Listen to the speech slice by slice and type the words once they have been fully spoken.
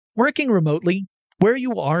Working remotely, where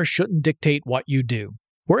you are shouldn't dictate what you do.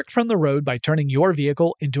 Work from the road by turning your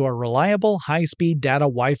vehicle into a reliable high-speed data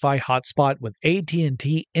Wi-Fi hotspot with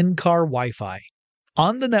AT&T in-car Wi-Fi.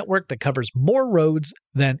 On the network that covers more roads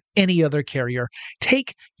than any other carrier,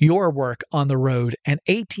 take your work on the road and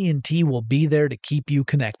AT&T will be there to keep you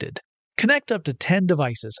connected. Connect up to 10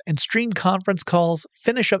 devices and stream conference calls,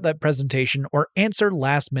 finish up that presentation, or answer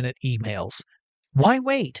last-minute emails. Why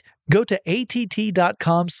wait? Go to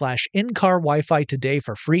att.com/in-car Wi-Fi today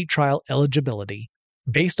for free trial eligibility.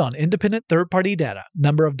 Based on independent third-party data,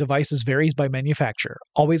 number of devices varies by manufacturer.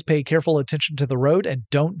 Always pay careful attention to the road and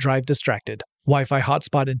don't drive distracted. Wi-Fi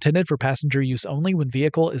hotspot intended for passenger use only when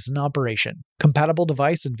vehicle is in operation. Compatible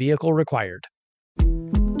device and vehicle required.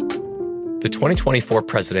 The 2024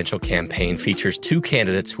 presidential campaign features two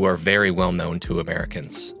candidates who are very well known to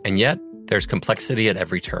Americans. And yet, there's complexity at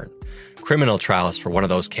every turn. Criminal trials for one of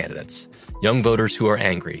those candidates. Young voters who are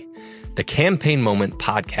angry. The Campaign Moment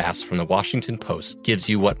podcast from the Washington Post gives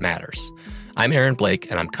you what matters. I'm Aaron Blake,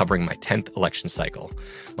 and I'm covering my 10th election cycle.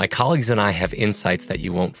 My colleagues and I have insights that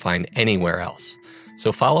you won't find anywhere else.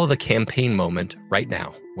 So follow the Campaign Moment right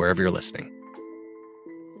now, wherever you're listening.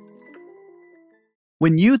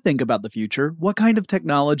 When you think about the future, what kind of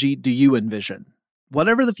technology do you envision?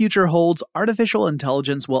 Whatever the future holds, artificial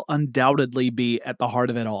intelligence will undoubtedly be at the heart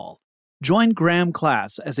of it all. Join Graham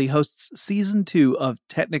Class as he hosts Season 2 of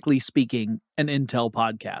Technically Speaking, an Intel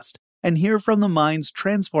podcast, and hear from the minds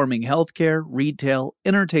transforming healthcare, retail,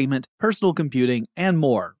 entertainment, personal computing, and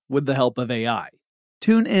more with the help of AI.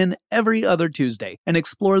 Tune in every other Tuesday and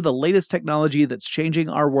explore the latest technology that's changing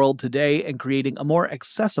our world today and creating a more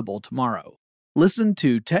accessible tomorrow. Listen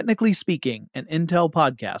to Technically Speaking, an Intel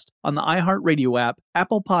podcast on the iHeartRadio app,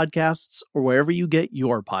 Apple Podcasts, or wherever you get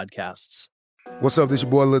your podcasts. What's up, this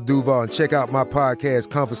your boy Lil Duval, and check out my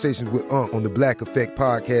podcast, Conversations with Unc, on the Black Effect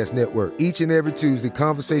Podcast Network. Each and every Tuesday,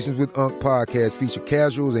 Conversations with Unc podcast feature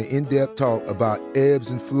casual and in-depth talk about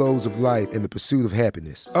ebbs and flows of life and the pursuit of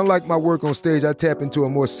happiness. Unlike my work on stage, I tap into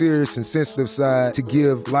a more serious and sensitive side to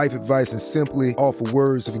give life advice and simply offer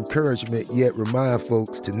words of encouragement, yet remind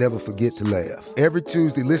folks to never forget to laugh. Every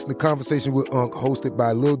Tuesday, listen to Conversation with Unc, hosted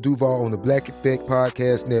by Lil Duval on the Black Effect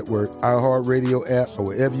Podcast Network, iHeartRadio app, or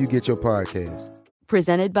wherever you get your podcasts.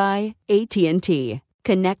 Presented by AT&T.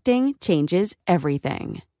 Connecting changes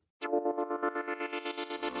everything.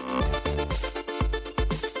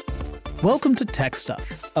 Welcome to Tech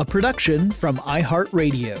Stuff, a production from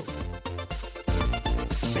iHeartRadio.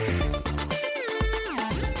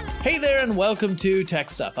 Hey there, and welcome to Tech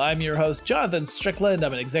Stuff. I'm your host, Jonathan Strickland.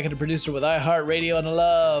 I'm an executive producer with iHeartRadio, and I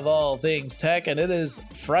love all things tech, and it is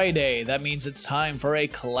Friday. That means it's time for a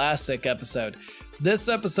classic episode. This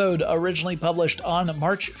episode originally published on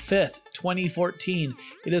March 5th, 2014.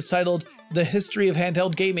 It is titled The History of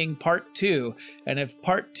Handheld Gaming Part 2. And if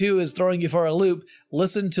Part 2 is throwing you for a loop,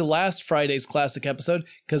 listen to last Friday's classic episode,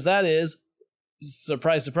 because that is,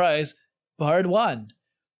 surprise, surprise, Part 1.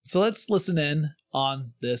 So let's listen in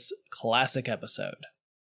on this classic episode.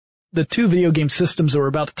 The two video game systems that we're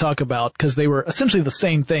about to talk about, because they were essentially the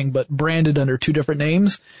same thing, but branded under two different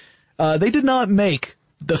names, they did not make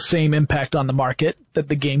the same impact on the market that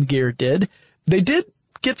the Game Gear did. They did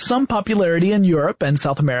get some popularity in Europe and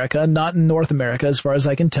South America, not in North America as far as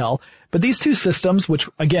I can tell. But these two systems, which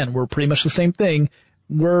again were pretty much the same thing,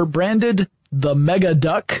 were branded the Mega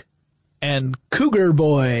Duck and Cougar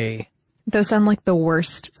Boy. Those sound like the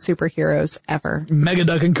worst superheroes ever. Mega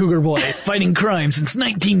Duck and Cougar Boy fighting crime since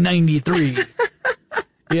 1993.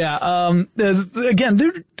 Yeah,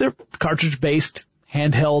 again, they're cartridge-based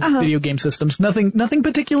handheld video game systems. Nothing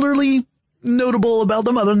particularly notable about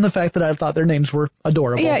them other than the fact that I thought their names were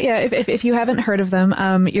adorable. Yeah. If you haven't heard of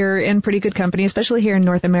them, you're in pretty good company, especially here in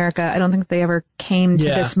North America. I don't think they ever came to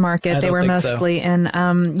this market. They were mostly in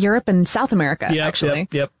Europe and South America, actually.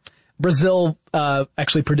 Yep. Brazil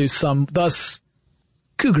actually produced some, thus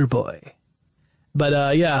Cougar Boy.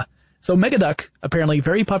 But so Mega Duck, apparently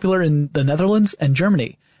very popular in the Netherlands and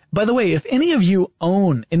Germany. By the way, if any of you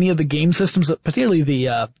own any of the game systems, particularly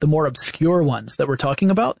the more obscure ones that we're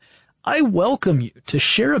talking about, I welcome you to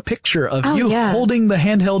share a picture of holding the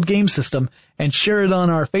handheld game system and share it on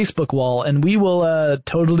our Facebook wall, and we will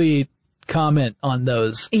totally comment on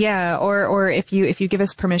those. Yeah, or if you give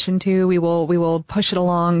us permission to, we will push it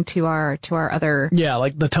along to our other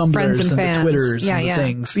like the Tumblrs and the Twitters and the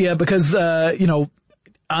things. Yeah, because I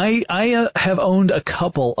have owned a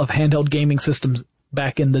couple of handheld gaming systems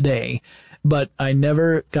back in the day, but I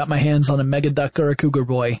never got my hands on a Mega Duck or a Cougar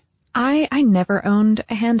Boy. I never owned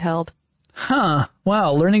a handheld. Huh.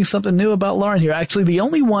 Wow. Learning something new about Lauren here. Actually, the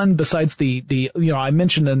only one besides the I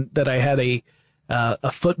mentioned that I had a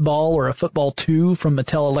a football or a Football 2 from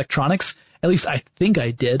Mattel Electronics. At least I think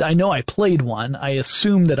I did. I know I played one. I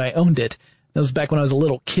assume that I owned it. That was back when I was a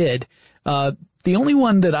little kid. The only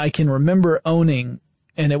one that I can remember owning,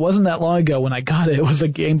 and it wasn't that long ago when I got it, was a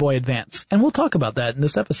Game Boy Advance. And we'll talk about that in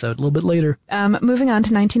this episode a little bit later. Moving on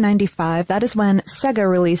to 1995, that is when Sega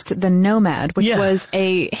released the Nomad, which was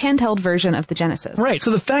a handheld version of the Genesis. Right.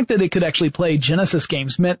 So the fact that it could actually play Genesis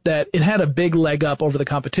games meant that it had a big leg up over the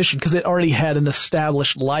competition because it already had an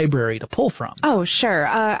established library to pull from. Oh, sure.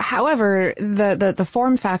 However, the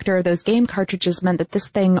form factor of those game cartridges meant that this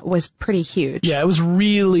thing was pretty huge. Yeah, it was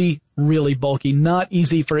really bulky, not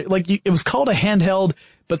easy for it. It was called a handheld,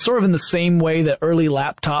 but sort of in the same way that early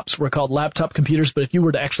laptops were called laptop computers, but if you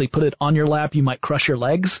were to actually put it on your lap, you might crush your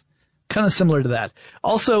legs. Kind of similar to that.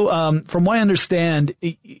 Also, from what I understand,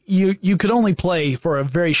 you could only play for a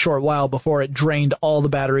very short while before it drained all the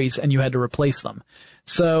batteries and you had to replace them.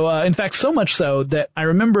 So, in fact, so much so that I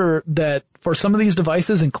remember that for some of these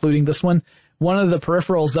devices, including this one of the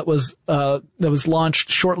peripherals that was launched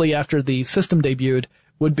shortly after the system debuted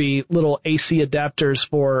would be little AC adapters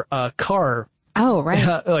for a car. Oh,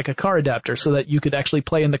 right. Like a car adapter so that you could actually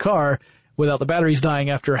play in the car without the batteries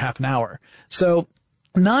dying after half an hour. So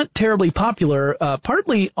not terribly popular,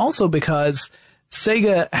 partly also because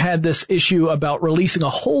Sega had this issue about releasing a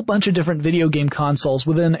whole bunch of different video game consoles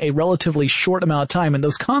within a relatively short amount of time, and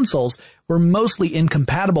those consoles were mostly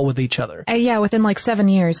incompatible with each other. Yeah, within 7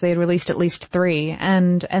 years they had released at least 3,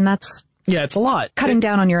 and that's... Yeah, it's a lot. Cutting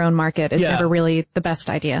down on your own market is never really the best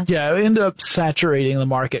idea. Yeah, it ended up saturating the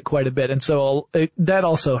market quite a bit, and so that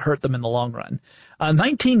also hurt them in the long run.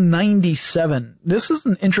 1997, this is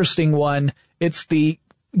an interesting one. It's the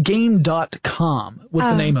Game.com was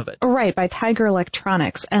the name of it. Right, by Tiger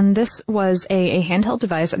Electronics. And this was a handheld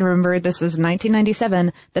device, and remember, this is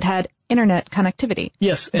 1997, that had internet connectivity.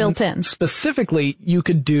 Yes, built in. Specifically, you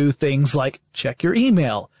could do things like check your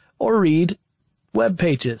email or read web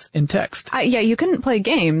pages in text. Yeah, you couldn't play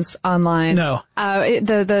games online. No.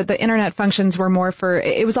 The internet functions were more for,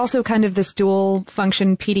 it was also kind of this dual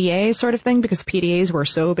function PDA sort of thing because PDAs were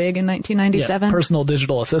so big in 1997. Yeah, personal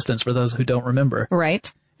digital assistants for those who don't remember.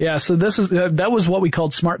 Right. Yeah, so that was what we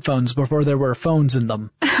called smartphones before there were phones in them.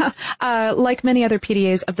 Like many other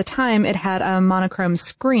PDAs of the time, it had a monochrome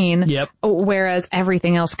screen. Yep. Whereas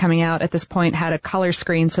everything else coming out at this point had a color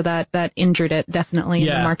screen, so that injured it definitely in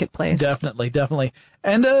the marketplace. Definitely.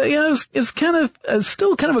 And, it's kind of,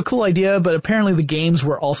 still kind of a cool idea, but apparently the games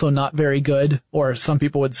were also not very good, or some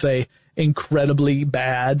people would say incredibly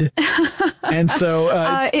bad. And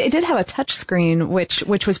so, it did have a touch screen, which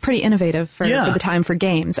was pretty innovative for the time for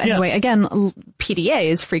games. Anyway, again,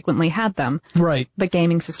 PDAs frequently had them. Right. But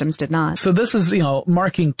gaming systems did not. So this is,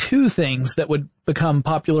 marking two things that would become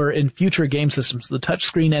popular in future game systems, the touch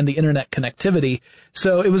screen and the internet connectivity.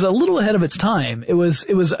 So it was a little ahead of its time. It was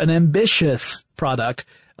an ambitious product.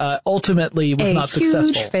 Ultimately was not successful. A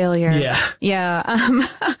huge failure. Yeah.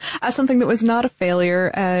 Something that was not a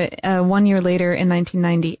failure, 1 year later in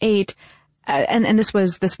 1998, and this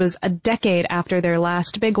was a decade after their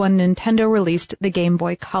last big one, Nintendo released the Game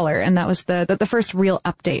Boy Color, and that was the first real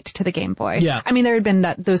update to the Game Boy. Yeah. I mean, there had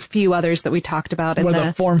been those few others that we talked about in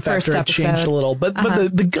the form factor first had changed a little, but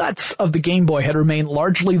the guts of the Game Boy had remained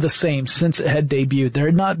largely the same since it had debuted. There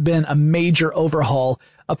had not been a major overhaul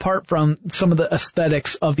apart from some of the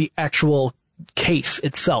aesthetics of the actual case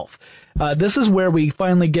itself. This is where we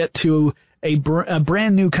finally get to a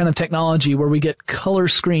brand new kind of technology where we get color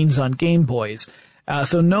screens on Game Boys.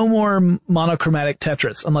 So no more monochromatic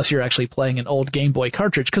Tetris unless you're actually playing an old Game Boy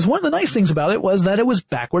cartridge. Because one of the nice things about it was that it was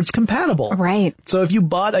backwards compatible. Right. So if you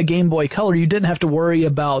bought a Game Boy Color, you didn't have to worry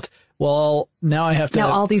about, well, now I have to... Now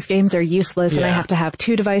all these games are useless and I have to have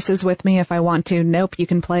 2 devices with me if I want to. Nope, you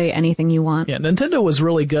can play anything you want. Yeah, Nintendo was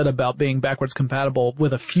really good about being backwards compatible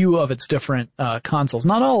with a few of its different consoles.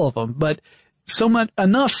 Not all of them, but so much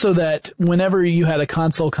enough so that whenever you had a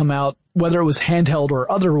console come out, whether it was handheld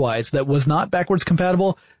or otherwise, that was not backwards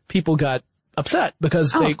compatible, people got upset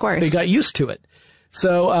because they got used to it.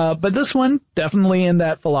 So, but this one, definitely in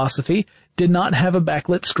that philosophy, did not have a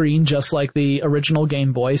backlit screen just like the original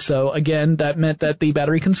Game Boy. So again, that meant that the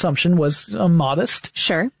battery consumption was modest.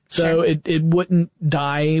 Sure. So it wouldn't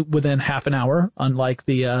die within half an hour, unlike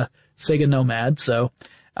the Sega Nomad. So,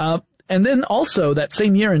 and then also that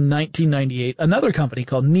same year in 1998, another company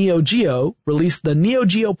called Neo Geo released the Neo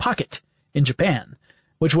Geo Pocket in Japan,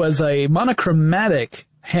 which was a monochromatic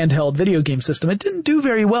handheld video game system. It didn't do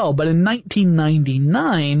very well, but in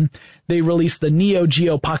 1999, they released the Neo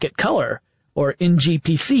Geo Pocket Color, or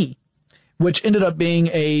NGPC, which ended up being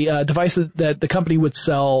a device that the company would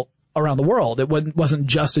sell around the world. It wasn't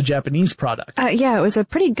just a Japanese product. Yeah, it was a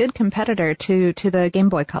pretty good competitor to the Game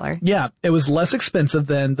Boy Color. Yeah, it was less expensive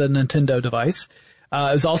than the Nintendo device.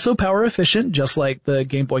 It was also power efficient, just like the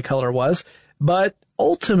Game Boy Color was. But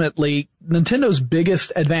ultimately, Nintendo's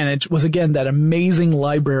biggest advantage was, again, that amazing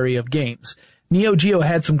library of games. Neo Geo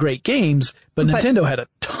had some great games, but Nintendo had a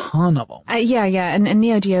ton of them. Yeah, and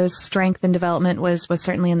Neo Geo's strength in development was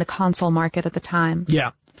certainly in the console market at the time.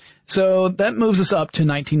 Yeah. So that moves us up to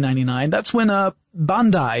 1999. That's when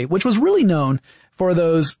Bandai, which was really known for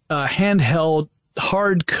those handheld,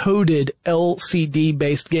 hard-coded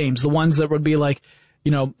LCD-based games, the ones that would be like,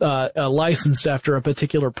 licensed after a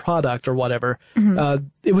particular product or whatever. Mm-hmm.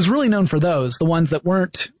 It was really known for those, the ones that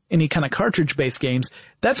weren't any kind of cartridge-based games.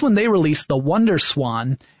 That's when they released the Wonder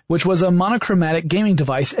Swan, which was a monochromatic gaming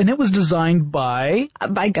device, and it was designed by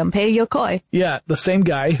Gunpei Yokoi. Yeah, the same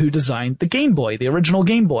guy who designed the Game Boy, the original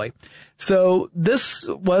Game Boy. So this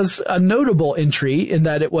was a notable entry in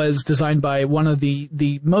that it was designed by one of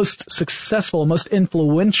the most successful, most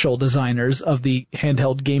influential designers of the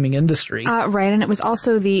handheld gaming industry. Right, and it was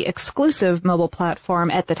also the exclusive mobile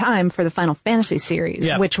platform at the time for the Final Fantasy series,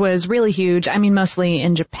 which was really huge. I mean, mostly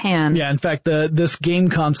in Japan. Yeah, in fact, this game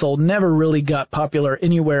console never really got popular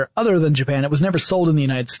anywhere other than Japan. It was never sold in the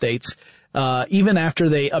United States. Even after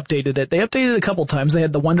they updated it. They updated it a couple times. They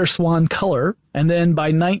had the Wonder Swan Color, and then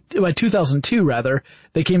by 2002,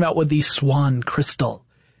 they came out with the Swan Crystal.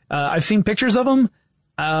 I've seen pictures of them.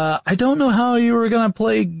 I don't know how you were gonna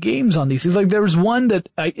play games on these. It's like there was one that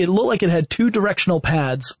it looked like it had two directional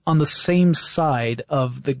pads on the same side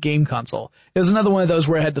of the game console. It was another one of those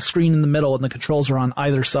where it had the screen in the middle and the controls were on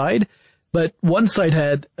either side, but one side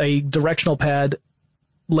had a directional pad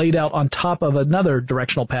laid out on top of another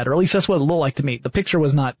directional pad, or at least that's what it looked like to me. The picture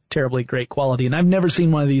was not terribly great quality, and I've never seen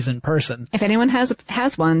one of these in person. If anyone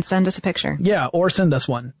has one, send us a picture. Yeah, or send us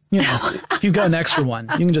one. If you've got an extra one,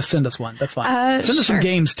 you can just send us one. That's fine. Send us some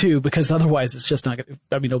games too, because otherwise it's just not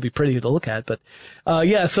gonna, it'll be pretty to look at, but,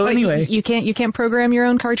 so anyway. You can't program your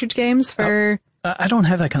own cartridge games for... I don't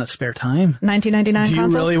have that kind of spare time. 1999 Do you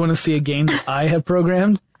consoles? really want to see a game that I have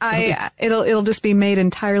programmed? It'll just be made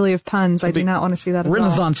entirely of puns. I do not want to see that at all.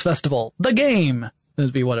 Renaissance Festival, the game,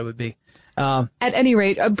 would be what it would be. At any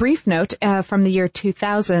rate, a brief note from the year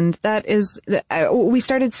 2000. That is, we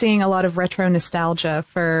started seeing a lot of retro nostalgia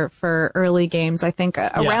for early games. I think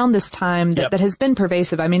around this time that has been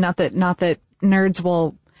pervasive. I mean, not that nerds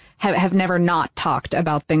will have never not talked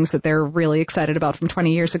about things that they're really excited about from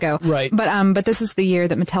 20 years ago. Right. But this is the year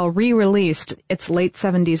that Mattel re-released its late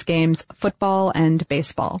 70s games, football and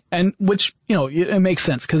baseball. And which, it makes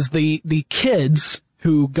sense because the kids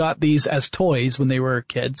who got these as toys when they were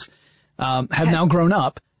kids, have now grown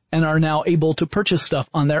up and are now able to purchase stuff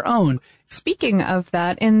on their own. Speaking of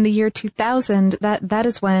that, in the year 2000, that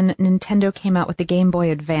is when Nintendo came out with the Game Boy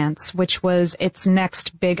Advance, which was its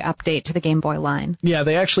next big update to the Game Boy line. Yeah,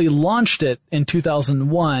 they actually launched it in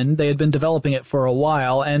 2001. They had been developing it for a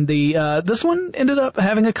while, and this one ended up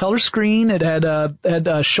having a color screen. It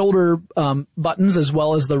had shoulder buttons as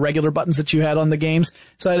well as the regular buttons that you had on the games,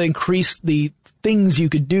 so it increased the things you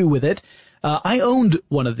could do with it. I owned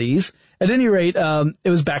one of these. At any rate, it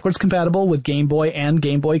was backwards compatible with Game Boy and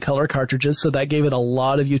Game Boy Color cartridges, so that gave it a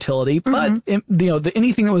lot of utility. Mm-hmm. But,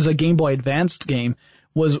 anything that was a Game Boy Advanced game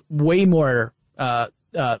was way more,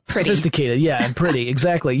 sophisticated. Yeah, and pretty.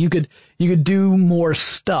 Exactly. You could do more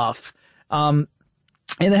stuff. And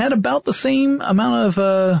it had about the same amount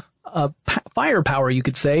of, firepower, you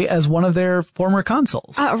could say, as one of their former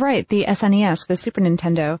consoles. Right, the SNES, the Super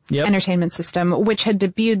Nintendo Entertainment System, which had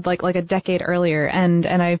debuted like a decade earlier, and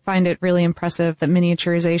I find it really impressive that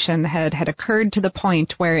miniaturization had occurred to the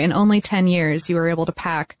point where in only 10 years you were able to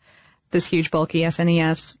pack this huge bulky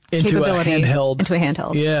SNES capability into a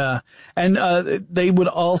handheld. Yeah. And they would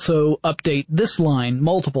also update this line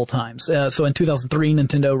multiple times. So in 2003,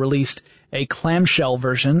 Nintendo released a clamshell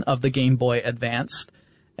version of the Game Boy Advance.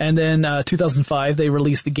 And then 2005, they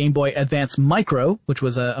released the Game Boy Advance Micro, which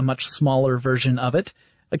was a much smaller version of it.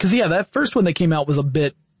 Because that first one that came out was a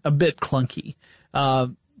bit clunky.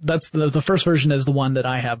 That's the first version is the one that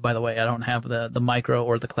I have, by the way. I don't have the Micro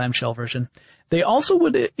or the clamshell version. They also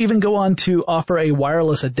would even go on to offer a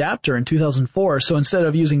wireless adapter in 2004. So instead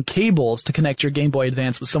of using cables to connect your Game Boy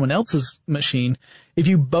Advance with someone else's machine, if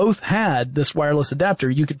you both had this wireless adapter,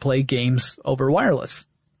 you could play games over wireless.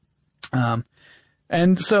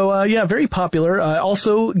 And so, very popular.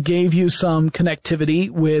 Also gave you some connectivity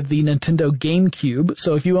with the Nintendo GameCube.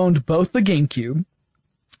 So if you owned both the GameCube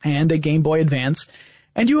and a Game Boy Advance,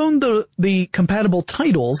 and you owned the compatible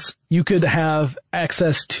titles, you could have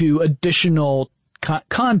access to additional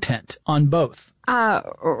content on both.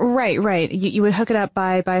 Right. You would hook it up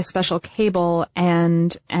by a special cable,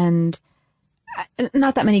 and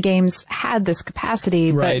not that many games had this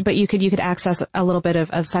capacity, Right. but you could access a little bit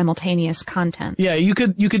of simultaneous content. Yeah, you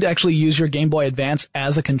could actually use your Game Boy Advance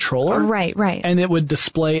as a controller. Right. And it would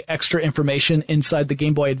display extra information inside the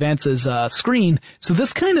Game Boy Advance's screen. So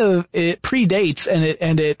this it predates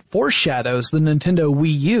and it foreshadows the Nintendo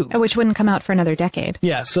Wii U. Which wouldn't come out for another decade.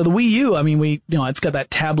 Yeah, so the Wii U, I mean, it's got that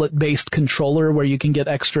tablet-based controller where you can get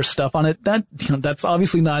extra stuff on it. That's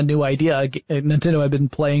obviously not a new idea. Nintendo had been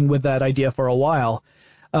playing with that idea for a while.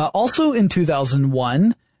 Also in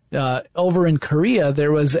 2001, over in Korea,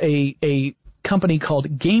 there was a company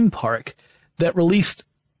called Game Park that released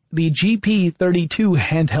the GP32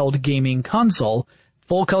 handheld gaming console.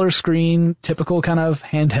 Full color screen, typical kind of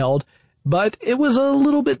handheld, but it was a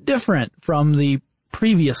little bit different from the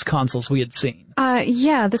previous consoles we had seen.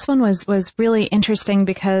 Yeah, this one was really interesting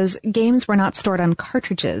because games were not stored on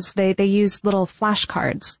cartridges. They used little flash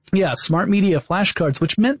cards. Yeah, smart media flash cards,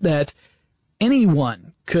 which meant that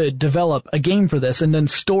anyone could develop a game for this and then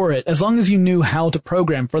store it. As long as you knew how to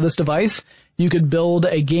program for this device, you could build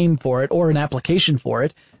a game for it or an application for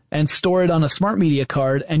it and store it on a smart media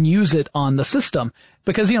card and use it on the system.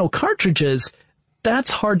 Because, cartridges,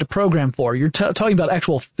 that's hard to program for. You're talking about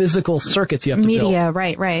actual physical circuits you have to build. Media,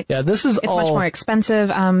 right. Yeah, it's much more expensive.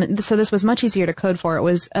 So this was much easier to code for. It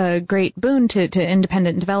was a great boon to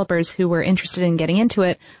independent developers who were interested in getting into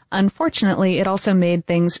it. Unfortunately, it also made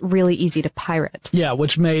things really easy to pirate. Yeah,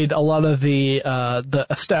 which made a lot of the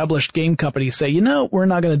established game companies say, we're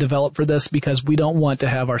not going to develop for this because we don't want to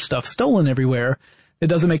have our stuff stolen everywhere. It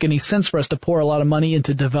doesn't make any sense for us to pour a lot of money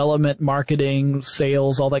into development, marketing,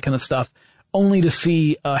 sales, all that kind of stuff, only to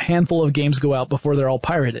see a handful of games go out before they're all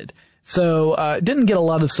pirated. So it didn't get a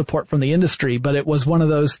lot of support from the industry, but it was one of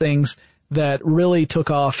those things that really took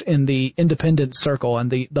off in the independent circle and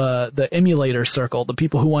the emulator circle, the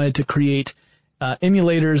people who wanted to create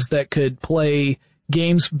emulators that could play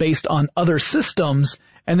games based on other systems,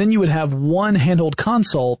 and then you would have one handheld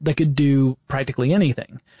console that could do practically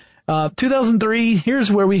anything. 2003, here's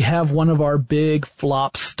where we have one of our big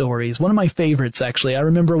flop stories. One of my favorites, actually. I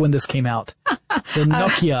remember when this came out. The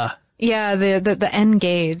Nokia. Yeah, the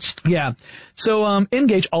N-Gage. Yeah. So,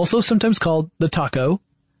 N-Gage, also sometimes called the Taco,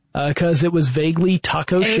 cause it was vaguely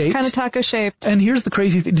taco-shaped. It was kind of taco-shaped. And here's the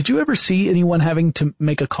crazy thing. Did you ever see anyone having to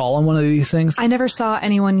make a call on one of these things? I never saw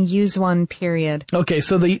anyone use one, period. Okay,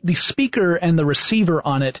 so the speaker and the receiver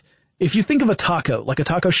on it, if you think of a taco, like a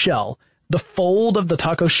taco shell, the fold of the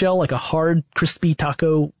taco shell, like a hard, crispy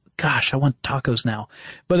taco, gosh, I want tacos now.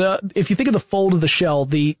 But, if you think of the fold of the shell,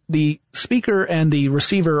 the speaker and the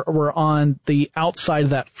receiver were on the outside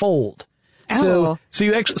of that fold. Oh. So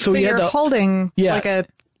you actually, so you're holding like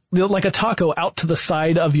a taco out to the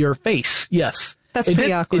side of your face. Yes. That's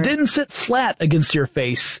pretty awkward. It didn't sit flat against your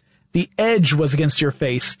face. The edge was against your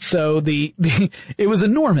face. So it was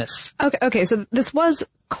enormous. Okay. So this was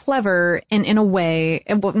clever in a way.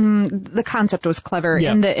 The concept was clever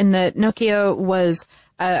in that Nokia was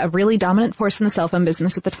a really dominant force in the cell phone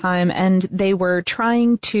business at the time, and they were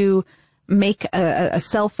trying to make a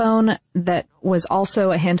cell phone that was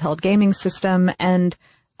also a handheld gaming system, and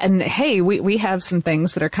hey, we have some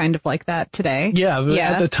things that are kind of like that today. Yeah.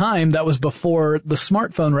 At the time, that was before the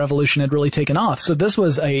smartphone revolution had really taken off. So this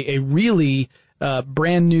was a really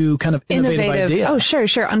brand new kind of innovative idea. Oh,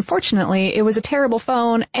 sure. Unfortunately, it was a terrible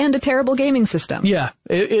phone and a terrible gaming system. Yeah.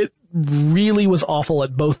 It really was awful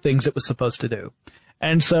at both things it was supposed to do.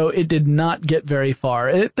 And so it did not get very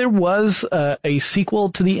far. There was a sequel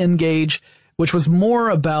to the N-Gage, which was more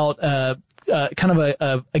about kind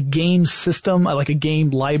of a game system, like a game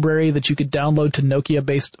library that you could download to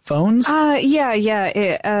Nokia-based phones. Yeah.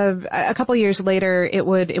 A couple years later, it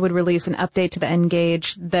would release an update to the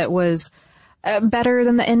N-Gage that was better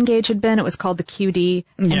than the N-Gage had been. It was called the QD,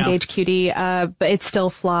 N-Gage QD, but it still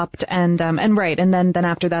flopped. And then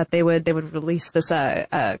after that, they would release this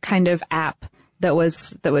kind of app that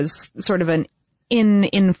was sort of an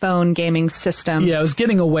in-phone gaming system. Yeah, it was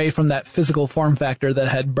getting away from that physical form factor that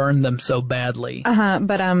had burned them so badly.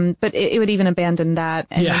 But it would even abandon that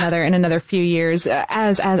in another few years.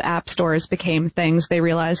 As app stores became things, they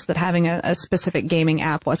realized that having a specific gaming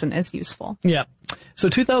app wasn't as useful. Yeah. So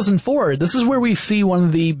 2004, this is where we see one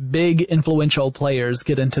of the big influential players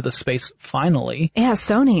get into the space finally. Yeah,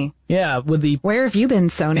 Sony. Yeah, Where have you been,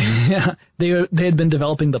 Sony? Yeah, they had been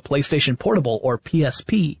developing the PlayStation Portable, or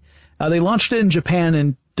PSP. They launched it in Japan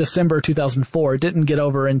in December 2004. It didn't get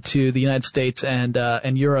over into the United States and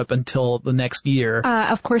Europe until the next year.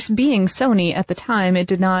 Of course, being Sony at the time, it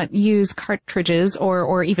did not use cartridges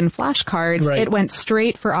or even flash cards. Right. It went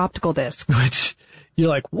straight for optical discs. Which you're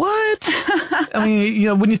like, what? I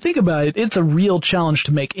mean, when you think about it, it's a real challenge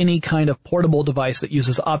to make any kind of portable device that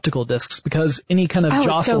uses optical discs because any kind of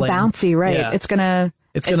jostling. It's so bouncy, right? Yeah. It's gonna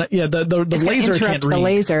the laser can't read. The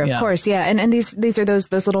laser, of course, yeah. And these are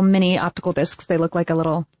those little mini optical discs. They look like a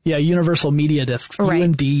little. Yeah, universal media discs, right.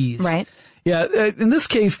 UMDs. Right. Yeah, in this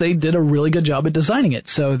case, they did a really good job at designing it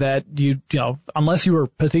so that you unless you were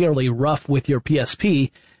particularly rough with your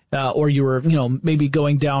PSP, or you were, maybe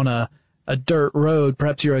going down a dirt road,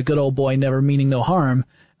 perhaps you're a good old boy, never meaning no harm,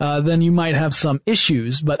 then you might have some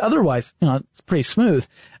issues, but otherwise, it's pretty smooth.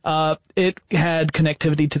 It had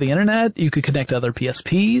connectivity to the internet. You could connect to other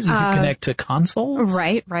PSPs. You could connect to consoles.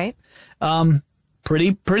 Right.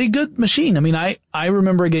 Pretty good machine. I mean, I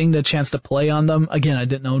remember getting the chance to play on them. Again, I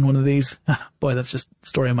didn't own one of these. Boy, that's just the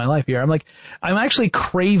story of my life here. I'm actually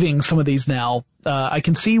craving some of these now. I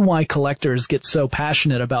can see why collectors get so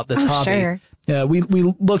passionate about this hobby. Sure. Yeah, we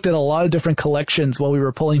looked at a lot of different collections while we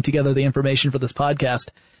were pulling together the information for this podcast.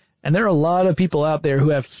 And there are a lot of people out there who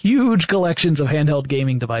have huge collections of handheld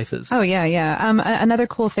gaming devices. Oh, yeah. Another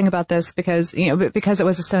cool thing about this, because it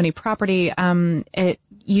was a Sony property,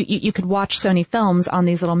 you could watch Sony films on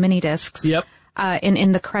these little mini discs. Yep.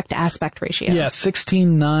 In the correct aspect ratio. Yeah,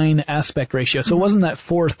 16:9 aspect ratio. So it wasn't that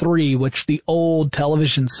 4:3, which the old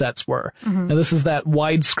television sets were. Mm-hmm. Now this is that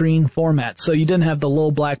widescreen format. So you didn't have the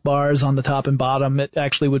little black bars on the top and bottom. It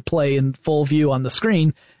actually would play in full view on the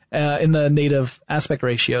screen, in the native aspect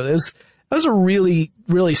ratio. That was a really,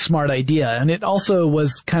 really smart idea. And it also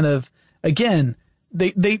was kind of, again,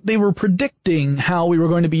 they were predicting how we were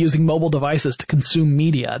going to be using mobile devices to consume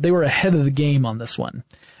media. They were ahead of the game on this one.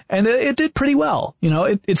 And it did pretty well.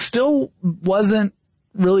 It still wasn't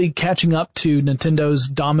really catching up to Nintendo's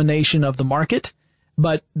domination of the market,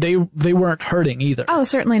 but they weren't hurting either. Oh,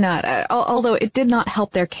 certainly not. Although it did not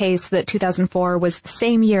help their case that 2004 was the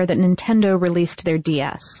same year that Nintendo released their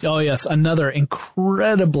DS. Oh, yes. Another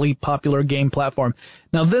incredibly popular game platform.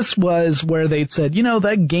 Now, this was where they'd said,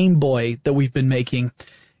 that Game Boy that we've been making,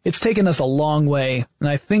 it's taken us a long way, and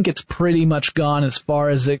I think it's pretty much gone as far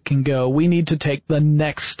as it can go. We need to take the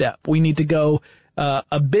next step. We need to go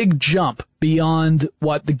a big jump beyond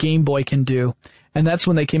what the Game Boy can do. And that's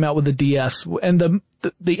when they came out with the DS. And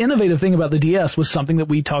the innovative thing about the DS was something that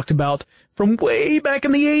we talked about from way back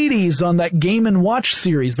in the 80s on that Game & Watch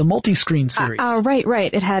series, the multi-screen series.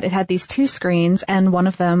 Right. It had these two screens, and one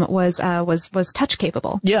of them was touch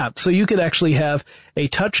capable. Yeah, so you could actually have a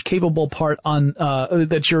touch capable part on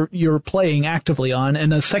that you're playing actively on,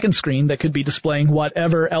 and a second screen that could be displaying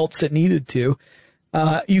whatever else it needed to.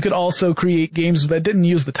 You could also create games that didn't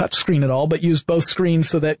use the touch screen at all, but used both screens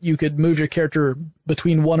so that you could move your character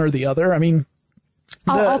between one or the other. I mean,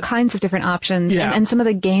 all kinds of different options. Yeah. And some of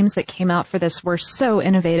the games that came out for this were so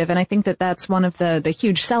innovative. And I think that that's one of the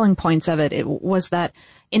huge selling points of it. It was that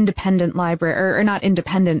independent library, or not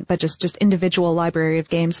independent, but just individual library of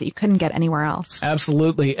games that you couldn't get anywhere else.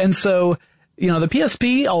 Absolutely. And so, the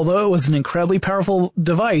PSP, although it was an incredibly powerful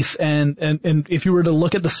device, and if you were to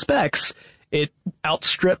look at the specs, it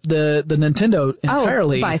outstripped the Nintendo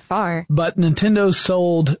entirely. Oh, by far. But Nintendo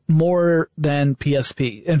sold more than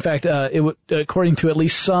PSP. In fact, according to at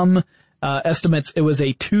least some estimates, it was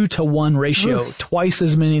a 2-to-1 ratio. Oof. Twice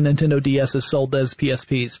as many Nintendo DSs sold as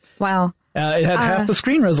PSPs. Wow. It had half the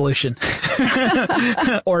screen resolution.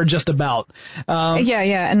 Or just about.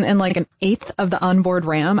 Yeah. And like an eighth of the onboard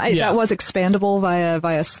RAM. That was expandable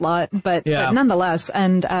via slot, but nonetheless.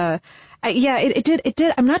 And, it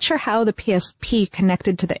did. I'm not sure how the PSP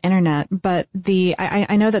connected to the internet, but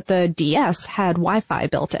I know that the DS had Wi-Fi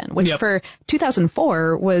built in, which for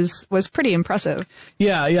 2004 was pretty impressive.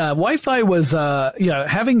 Yeah. Wi-Fi was,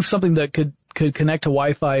 having something that could connect to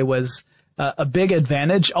Wi-Fi was a big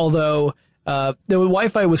advantage, although the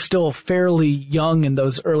Wi-Fi was still fairly young in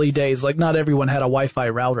those early days. Like, not everyone had a Wi-Fi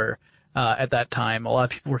router at that time. A lot of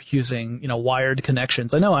people were using, wired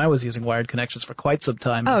connections. I know I was using wired connections for quite some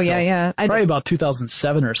time. Oh, yeah. Probably about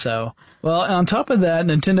 2007 or so. Well, on top of that,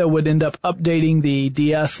 Nintendo would end up updating the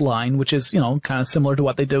DS line, which is, kind of similar to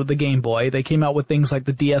what they did with the Game Boy. They came out with things like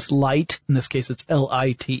the DS Lite. In this case, it's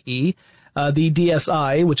LITE. The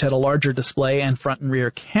DSi, which had a larger display and front and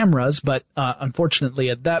rear cameras, but unfortunately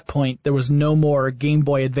at that point there was no more Game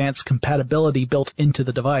Boy Advance compatibility built into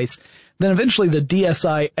the device. Then eventually the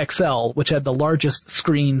DSi XL, which had the largest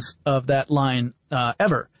screens of that line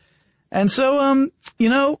ever. And so,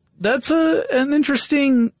 that's an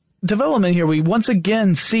interesting development here. We once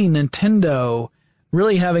again see Nintendo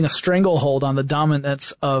really having a stranglehold on the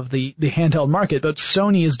dominance of the handheld market, but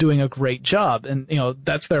Sony is doing a great job. And,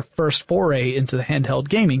 that's their first foray into the handheld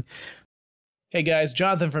gaming. Hey guys,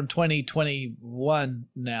 Jonathan from 2021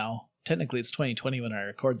 now. Technically it's 2020 when I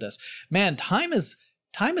record this. Man, time is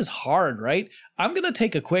hard, right? I'm going to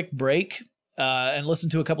take a quick break and listen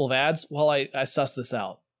to a couple of ads while I suss this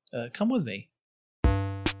out. Come with me.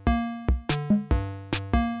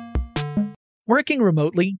 Working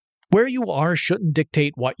remotely, where you are shouldn't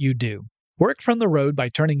dictate what you do. Work from the road by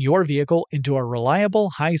turning your vehicle into a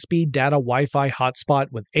reliable high-speed data Wi-Fi hotspot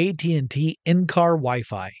with AT&T in-car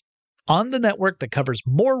Wi-Fi. On the network that covers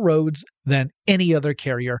more roads than any other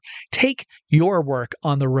carrier, take your work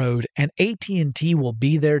on the road and AT&T will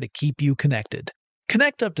be there to keep you connected.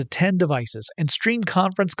 Connect up to 10 devices and stream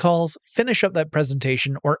conference calls, finish up that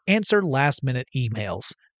presentation, or answer last-minute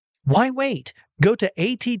emails. Why wait? Go to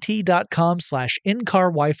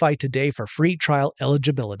att.com/in-car Wi-Fi today for free trial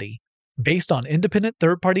eligibility. Based on independent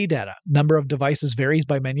third-party data, number of devices varies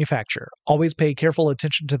by manufacturer. Always pay careful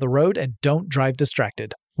attention to the road and don't drive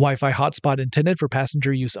distracted. Wi-Fi hotspot intended for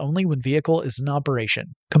passenger use only when vehicle is in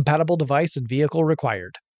operation. Compatible device and vehicle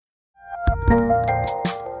required.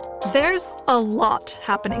 There's a lot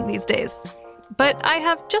happening these days, but I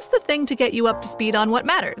have just the thing to get you up to speed on what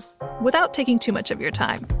matters without taking too much of your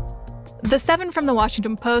time. The 7 from the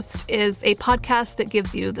Washington Post is a podcast that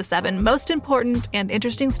gives you the 7 most important and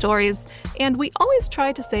interesting stories, and we always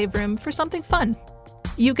try to save room for something fun.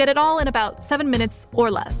 You get it all in about 7 minutes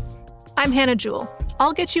or less. I'm Hannah Jewell.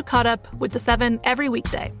 I'll get you caught up with the 7 every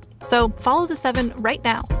weekday. So follow the 7 right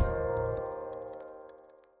now.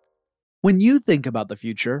 When you think about the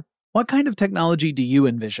future, what kind of technology do you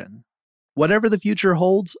envision? Whatever the future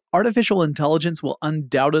holds, artificial intelligence will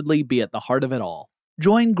undoubtedly be at the heart of it all.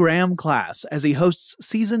 Join Graham Class as he hosts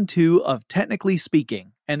Season 2 of Technically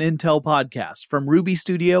Speaking, an Intel podcast from Ruby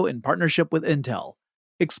Studio in partnership with Intel.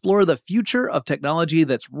 Explore the future of technology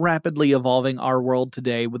that's rapidly evolving our world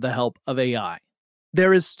today with the help of AI.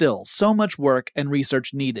 There is still so much work and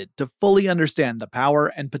research needed to fully understand the power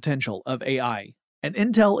and potential of AI, and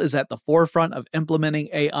Intel is at the forefront of implementing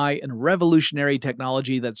AI in revolutionary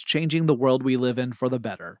technology that's changing the world we live in for the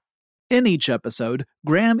better. In each episode,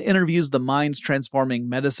 Graham interviews the minds transforming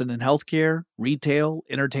medicine and healthcare, retail,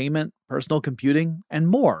 entertainment, personal computing, and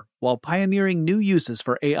more, while pioneering new uses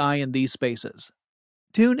for AI in these spaces.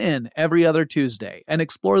 Tune in every other Tuesday and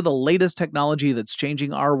explore the latest technology that's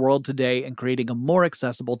changing our world today and creating a more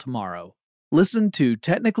accessible tomorrow. Listen to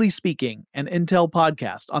Technically Speaking, an Intel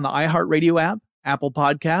podcast on the iHeartRadio app, Apple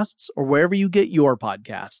Podcasts, or wherever you get your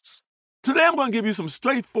podcasts. Today I'm going to give you some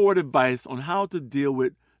straightforward advice on how to deal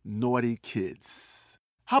with naughty kids.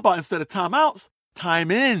 How about instead of timeouts,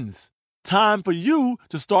 time-ins? Time for you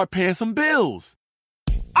to start paying some bills.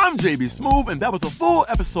 I'm JB Smoove, and that was a full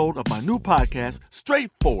episode of my new podcast,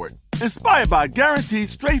 Straightforward, inspired by guaranteed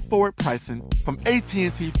straightforward pricing from AT&T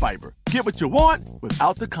Fiber. Get what you want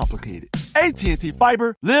without the complicated. AT&T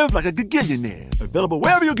Fiber, live like a gigillionaire. Available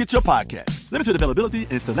wherever you get your podcast. Limited availability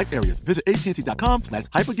in select areas. Visit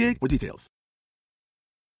AT&T.com/hypergig for details.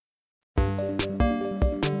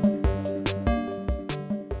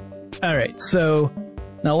 All right, so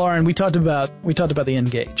now, Lauren, we talked about the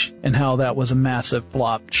N-Gage and how that was a massive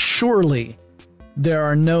flop. Surely there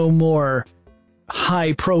are no more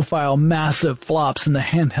high-profile, massive flops in the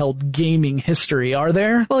handheld gaming history, are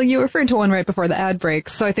there? Well, you referred to one right before the ad break,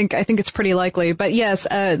 so I think it's pretty likely. But yes,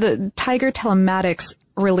 the Tiger Telematics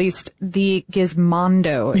released the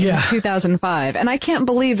Gizmondo in 2005, and I can't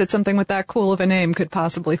believe that something with that cool of a name could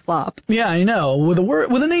possibly flop. Yeah, I know. With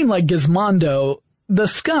a name like Gizmondo, the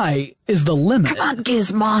sky is the limit. Come on,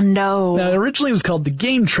 Gizmondo. Now, originally it was called the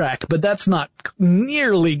Game Track, but that's not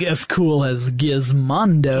nearly as cool as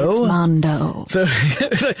Gizmondo. Gizmondo. So,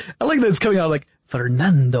 I like that it's coming out like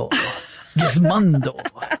Fernando. Gizmondo.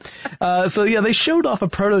 So yeah, they showed off a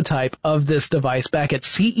prototype of this device back at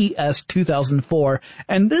CES 2004,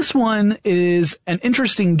 and this one is an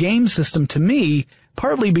interesting game system to me,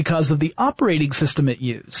 partly because of the operating system it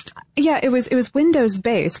used. Yeah, it was Windows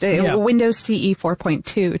based, Windows CE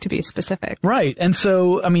 4.2 to be specific. Right, and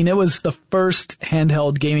so, I mean, it was the first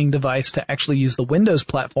handheld gaming device to actually use the Windows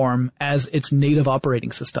platform as its native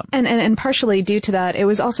operating system. And partially due to that, it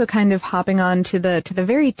was also kind of hopping on to the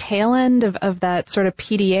very tail end of that sort of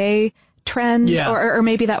PDA trend, or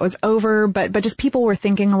maybe that was over, but just people were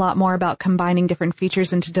thinking a lot more about combining different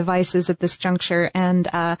features into devices at this juncture, and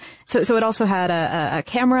so it also had a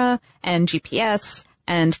camera and GPS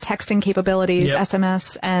and texting capabilities,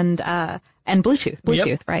 SMS and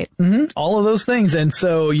Bluetooth, right? Mm-hmm. All of those things, and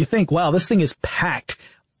so you think, wow, this thing is packed.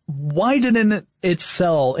 why didn't it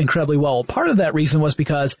sell incredibly well? Part of that reason was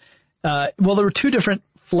because, there were two different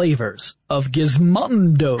flavors of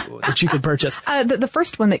Gizmondo that you could purchase. The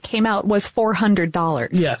first one that came out was $400.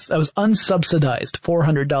 Yes, that was unsubsidized,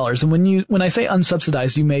 $400. And when I say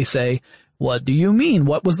unsubsidized, you may say, what do you mean?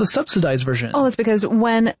 What was the subsidized version? Oh, it's because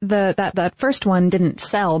when that first one didn't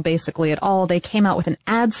sell basically at all, they came out with an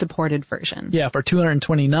ad-supported version. Yeah, for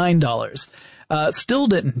 $229. Still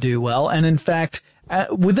didn't do well. And in fact,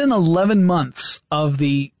 within 11 months of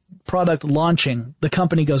the product launching, the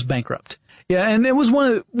company goes bankrupt. Yeah, and it was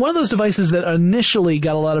one of those devices that initially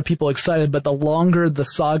got a lot of people excited, but the longer the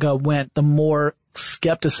saga went, the more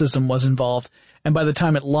skepticism was involved. And by the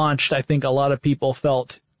time it launched, I think a lot of people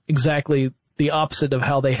felt exactly the opposite of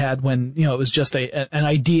how they had when, it was just an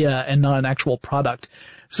idea and not an actual product.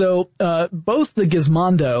 So, both the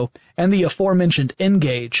Gizmondo and the aforementioned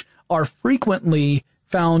N-Gage are frequently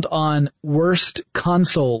found on worst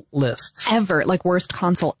console lists. Ever, like worst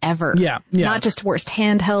console ever. Yeah. Not just worst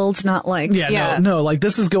handhelds, not like, No, like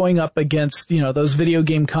this is going up against, those video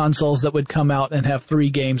game consoles that would come out and have 3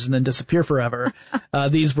 games and then disappear forever.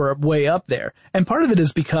 These were way up there. And part of it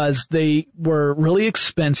is because they were really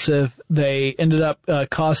expensive. They ended up,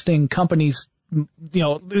 costing companies, in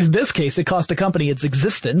this case, it cost a company its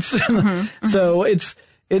existence. So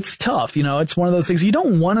it's tough, it's one of those things. You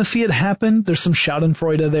don't want to see it happen. There's some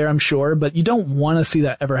schadenfreude there, I'm sure, but you don't want to see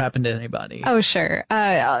that ever happen to anybody. Oh, sure.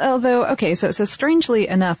 Although, okay, so strangely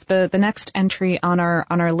enough, the next entry on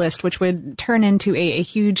our list, which would turn into a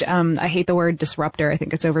huge, I hate the word disruptor, I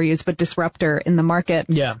think it's overused, but disruptor in the market,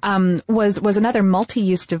 was another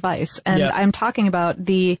multi-use device. And I'm talking about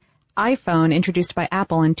the iPhone introduced by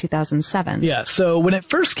Apple in 2007. Yeah, so when it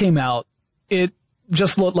first came out, it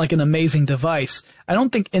just looked like an amazing device. I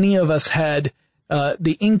don't think any of us had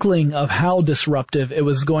the inkling of how disruptive it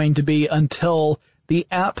was going to be until the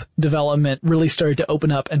app development really started to open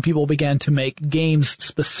up and people began to make games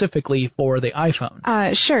specifically for the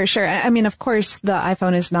iPhone. Sure. I mean, of course, the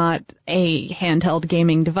iPhone is not a handheld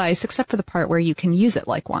gaming device, except for the part where you can use it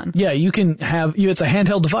like one. Yeah, you can it's a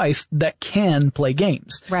handheld device that can play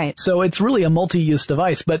games. Right. So it's really a multi-use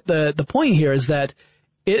device. But the point here is that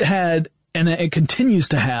it had, and it continues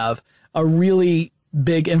to have, a really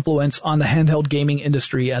big influence on the handheld gaming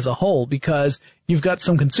industry as a whole, because you've got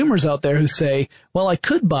some consumers out there who say, well, I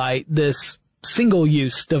could buy this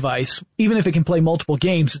single-use device. Even if it can play multiple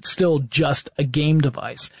games, it's still just a game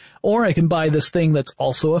device. Or I can buy this thing that's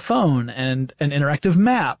also a phone and an interactive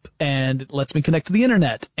map and it lets me connect to the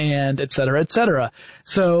internet and et cetera, et cetera.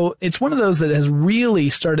 So it's one of those that has really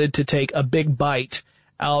started to take a big bite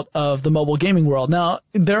out of the mobile gaming world. Now,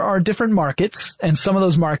 there are different markets, and some of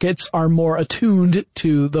those markets are more attuned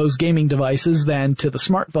to those gaming devices than to the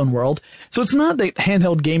smartphone world. So it's not that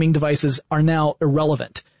handheld gaming devices are now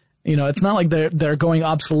irrelevant. It's not like they're going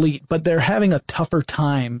obsolete, but they're having a tougher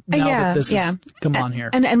time now that this has come on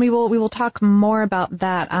here. And we will talk more about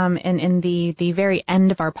that in the very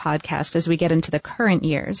end of our podcast as we get into the current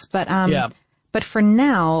years. But for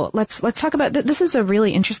now, let's talk about, this is a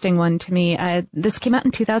really interesting one to me. This came out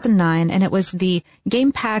in 2009 and it was the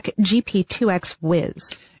GamePak GP2X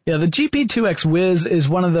Wiz. Yeah, the GP2X Wiz is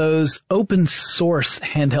one of those open source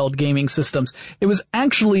handheld gaming systems. It was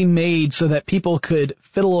actually made so that people could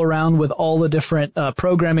fiddle around with all the different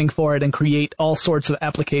programming for it and create all sorts of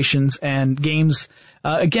applications and games.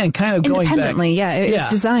 Again, kind of going back. Independently,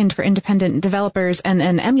 It's designed for independent developers and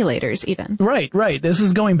emulators even. Right. This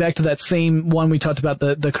is going back to that same one we talked about,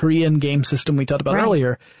 the Korean game system we talked about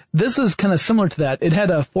earlier. This is kind of similar to that. It had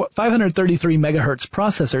a 533 megahertz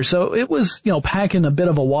processor, so it was, packing a bit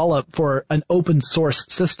of a wallop for an open source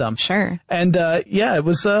system. Sure. And, it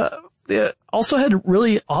was, it also had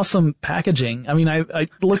really awesome packaging. I mean, I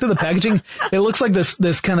looked at the packaging. It looks like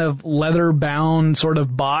this kind of leather bound sort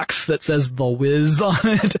of box that says The Wiz on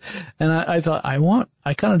it. And I thought,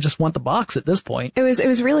 I kind of just want the box at this point. It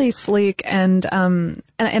was really sleek and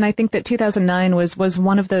I think that 2009 was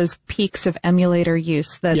one of those peaks of emulator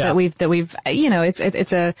use that we've,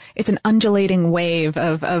 it's an undulating wave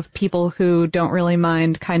of people who don't really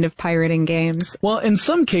mind kind of pirating games. Well, in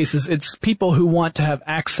some cases, it's people who want to have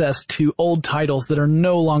access to old titles that are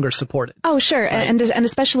no longer supported. Oh, sure. Right? And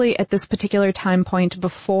especially at this particular time point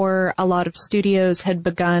before a lot of studios had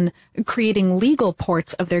begun creating legal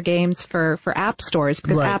ports of their games for app stores,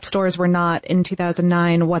 because app stores were not in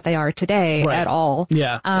 2009 what they are today at all.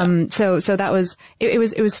 So that was, it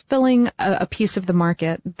was filling a piece of the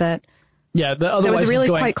market that otherwise was really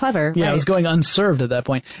quite clever. Yeah, it was going unserved at that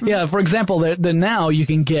point. Mm-hmm. Yeah, for example, now you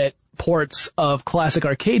can get ports of classic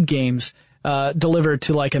arcade games delivered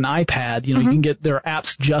to like an iPad. You know, you can get their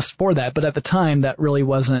apps just for that. But at the time, that really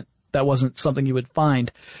wasn't something you would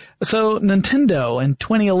find. So Nintendo in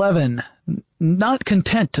 2011, not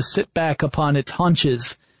content to sit back upon its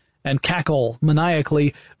haunches and cackle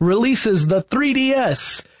maniacally, releases the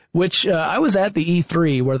 3DS, which I was at the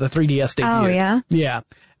E3 where the 3DS debuted. Oh, yeah? Yeah.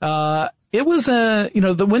 It was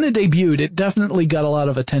when it debuted, it definitely got a lot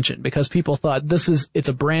of attention because people thought it's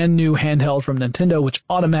a brand new handheld from Nintendo, which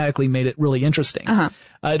automatically made it really interesting.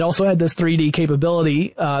 It also had this 3D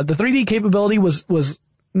capability. The 3D capability was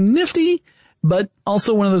nifty, but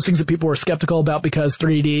also one of those things that people were skeptical about because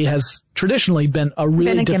 3D has traditionally been a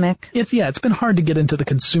gimmick. It's been hard to get into the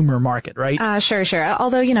consumer market, right? Sure.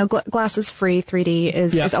 Although, glass is free, 3D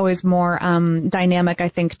is always more dynamic, I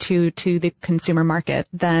think, to the consumer market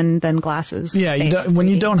than glasses. Yeah,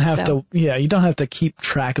 you don't have to keep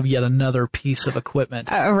track of yet another piece of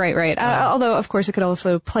equipment. Right. Although, of course, it could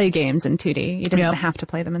also play games in 2D. You didn't have to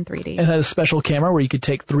play them in 3D. It had a special camera where you could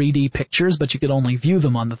take 3D pictures, but you could only view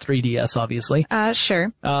them on the 3DS, obviously.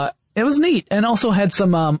 Sure. It was neat, and also had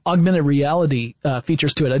some augmented reality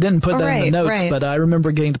features to it. I didn't put that in the notes, but I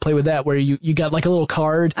remember getting to play with that, where you got like a little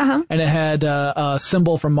card, and it had a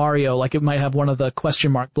symbol from Mario, like it might have one of the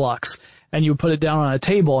question mark blocks, and you put it down on a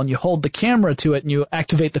table, and you hold the camera to it, and you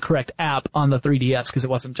activate the correct app on the 3DS, because it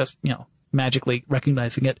wasn't just, magically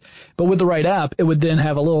recognizing it. But with the right app, it would then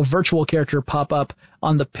have a little virtual character pop up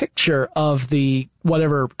on the picture of the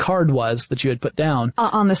whatever card was that you had put down.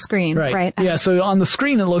 On the screen, right? Yeah, so on the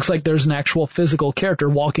screen it looks like there's an actual physical character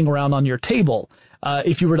walking around on your table.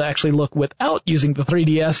 If you were to actually look without using the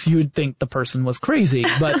 3DS, you would think the person was crazy.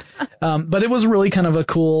 But it was really kind of a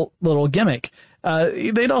cool little gimmick.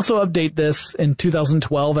 They'd also update this in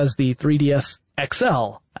 2012 as the 3DS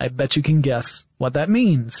XL. I bet you can guess what that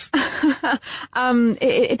means.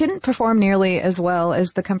 It didn't perform nearly as well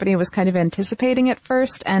as the company was kind of anticipating at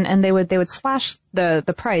first, and they would slash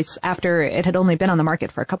the price after it had only been on the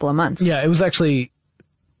market for a couple of months. Yeah, it was actually,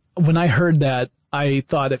 when I heard that, I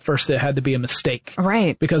thought at first it had to be a mistake.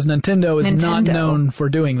 Right. Because Nintendo is not known for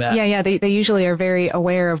doing that. Yeah, they usually are very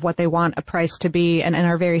aware of what they want a price to be and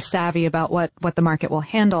are very savvy about what the market will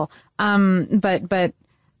handle. But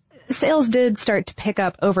sales did start to pick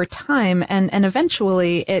up over time, and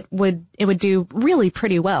eventually it would do really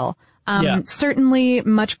pretty well. Certainly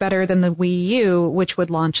much better than the Wii U, which would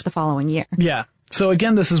launch the following year. Yeah. So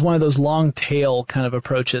again, this is one of those long tail kind of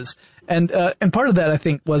approaches. And part of that, I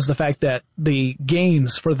think, was the fact that the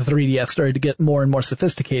games for the 3DS started to get more and more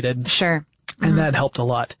sophisticated. Sure. And that helped a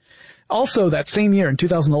lot. Also, that same year, in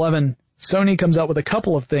 2011, Sony comes out with a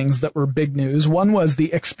couple of things that were big news. One was the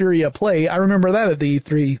Xperia Play. I remember that at the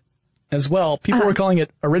E3 as well. People were calling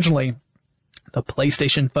it originally the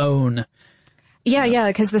PlayStation Phone. Yeah,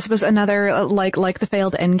 because this was another, like the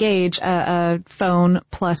failed N-Gage, phone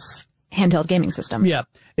plus handheld gaming system. Yeah.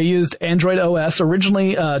 It used Android OS,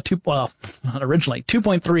 originally, not originally,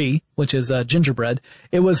 2.3, which is Gingerbread.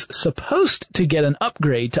 It was supposed to get an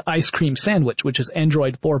upgrade to Ice Cream Sandwich, which is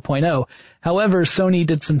Android 4.0. However, Sony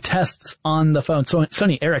did some tests on the phone. So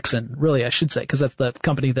Sony Ericsson, really, I should say, because that's the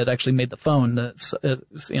company that actually made the phone, the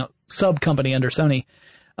sub company under Sony.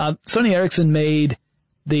 Sony Ericsson made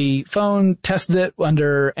the phone, tested it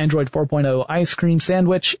under Android 4.0 Ice Cream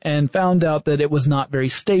Sandwich, and found out that it was not very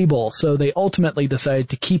stable, so they ultimately decided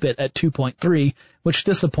to keep it at 2.3, which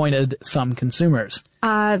disappointed some consumers.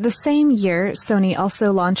 The same year, Sony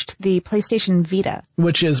also launched the PlayStation Vita,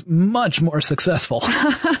 which is much more successful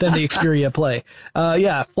than the Xperia Play.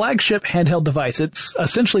 Flagship handheld device. It's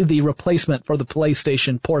essentially the replacement for the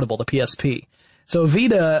PlayStation Portable, the PSP. So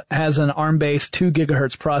Vita has an ARM-based 2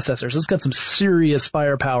 gigahertz processor. So it's got some serious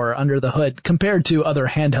firepower under the hood compared to other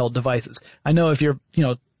handheld devices. I know if you're,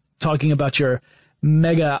 talking about your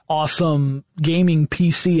mega awesome gaming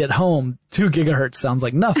PC at home, 2 gigahertz sounds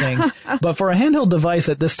like nothing. But for a handheld device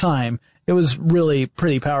at this time, it was really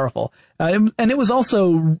pretty powerful. And it was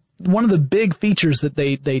also one of the big features that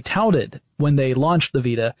they touted when they launched the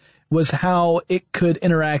Vita was how it could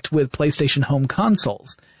interact with PlayStation home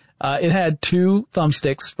consoles. It had 2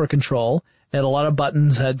 thumbsticks for control. It had a lot of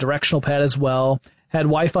buttons, had directional pad as well, had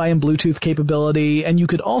Wi-Fi and Bluetooth capability, and you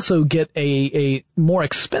could also get a more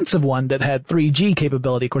expensive one that had 3G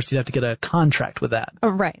capability. Of course, you'd have to get a contract with that. Oh,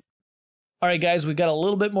 right. All right, guys, we've got a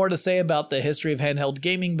little bit more to say about the history of handheld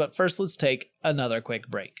gaming, but first let's take another quick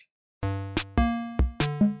break.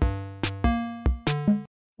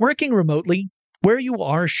 Working remotely, where you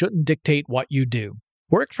are shouldn't dictate what you do.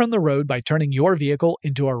 Work from the road by turning your vehicle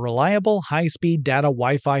into a reliable high-speed data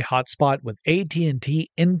Wi-Fi hotspot with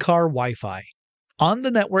AT&T in-car Wi-Fi. on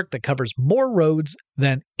the network that covers more roads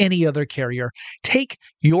than any other carrier. Take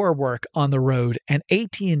your work on the road, and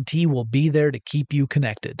AT&T will be there to keep you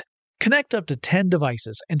connected. Connect up to 10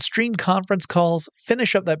 devices and stream conference calls,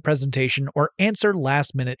 finish up that presentation, or answer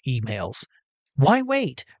last-minute emails. Why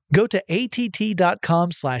wait? Go to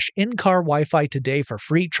att.com/in-car Wi-Fi today for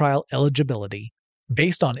free trial eligibility.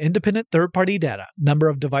 Based on independent third-party data, number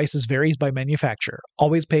of devices varies by manufacturer.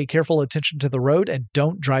 Always pay careful attention to the road and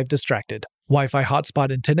don't drive distracted. Wi-Fi hotspot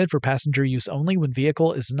intended for passenger use only when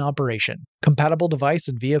vehicle is in operation. Compatible device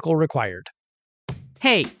and vehicle required.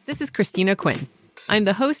 Hey, this is Christina Quinn. I'm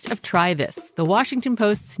the host of Try This, the Washington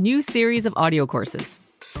Post's new series of audio courses.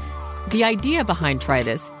 The idea behind Try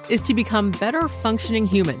This is to become better functioning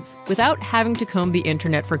humans without having to comb the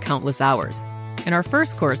internet for countless hours. In our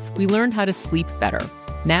first course, we learned how to sleep better.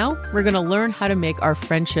 Now, we're going to learn how to make our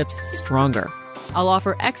friendships stronger. I'll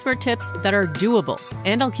offer expert tips that are doable,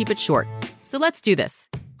 and I'll keep it short. So let's do this.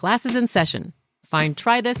 Class is in session. Find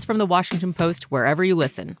Try This from the Washington Post wherever you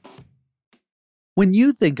listen. When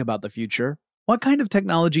you think about the future, what kind of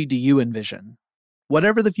technology do you envision?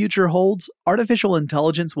 Whatever the future holds, artificial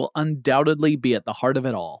intelligence will undoubtedly be at the heart of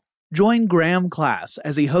it all. Join Graham Class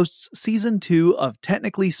as he hosts Season 2 of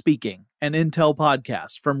Technically Speaking, an Intel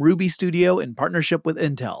podcast from Ruby Studio in partnership with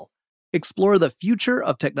Intel. Explore the future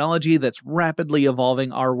of technology that's rapidly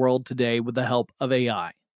evolving our world today with the help of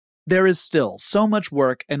AI. There is still so much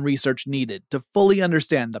work and research needed to fully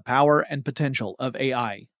understand the power and potential of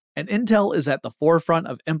AI, and Intel is at the forefront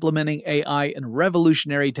of implementing AI in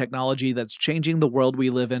revolutionary technology that's changing the world we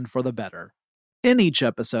live in for the better. In each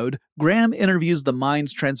episode, Graham interviews the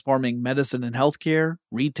minds transforming medicine and healthcare,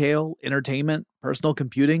 retail, entertainment, personal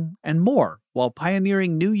computing, and more, while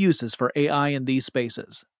pioneering new uses for AI in these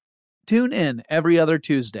spaces. Tune in every other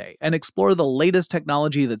Tuesday and explore the latest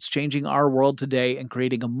technology that's changing our world today and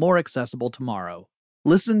creating a more accessible tomorrow.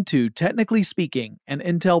 Listen to Technically Speaking, an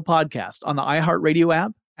Intel podcast on the iHeartRadio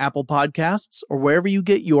app, Apple Podcasts, or wherever you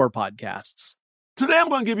get your podcasts. Today I'm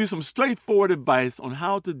going to give you some straightforward advice on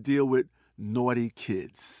how to deal with naughty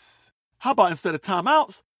kids. How about instead of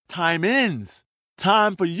timeouts, time-ins?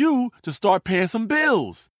 Time for you to start paying some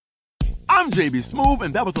bills. I'm JB Smoove,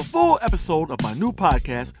 and that was a full episode of my new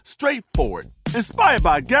podcast, Straightforward, inspired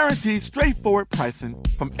by guaranteed straightforward pricing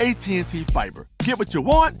from AT&T Fiber. Get what you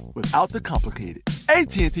want without the complicated.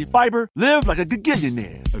 AT&T Fiber, live like a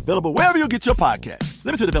gigillionaire. Available wherever you get your podcast.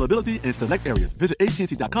 Limited availability in select areas. Visit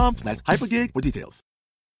AT&T.com/hypergig for details.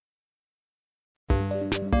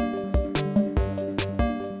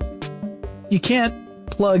 You can't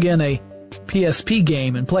plug in a PSP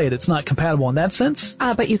game and play it. It's not compatible in that sense.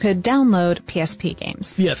 But you could download PSP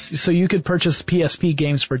games. Yes, so you could purchase PSP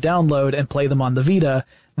games for download and play them on the Vita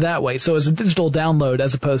that way. So as a digital download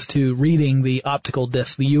as opposed to reading the optical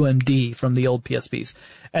disc, the UMD from the old PSPs.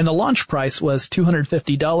 And the launch price was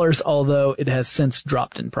 $250, although it has since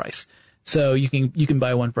dropped in price. So you can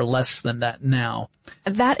buy one for less than that now.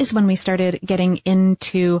 That is when we started getting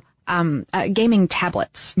into gaming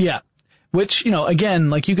tablets. Yeah. Which, again,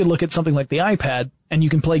 like you could look at something like the iPad and you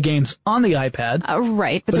can play games on the iPad.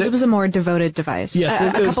 Right, but this was a more devoted device.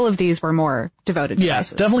 Yes, a couple of these were more devoted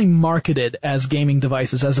devices. Yes, definitely marketed as gaming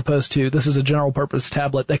devices as opposed to this is a general purpose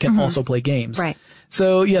tablet that can also play games. Right.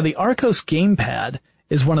 So yeah, the Arcos Gamepad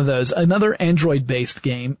is one of those, another Android-based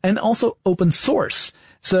game and also open source.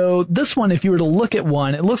 So this one, if you were to look at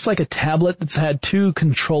one, it looks like a tablet that's had two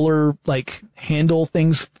controller, handle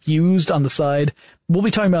things fused on the side. We'll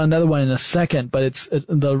be talking about another one in a second, but it's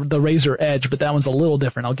the Razer Edge, but that one's a little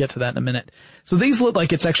different. I'll get to that in a minute. So these look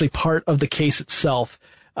like it's actually part of the case itself.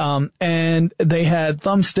 And they had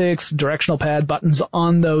thumbsticks, directional pad buttons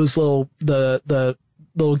on those the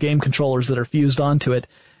little game controllers that are fused onto it.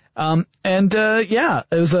 It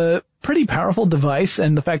was a pretty powerful device,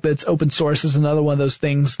 and the fact that it's open source is another one of those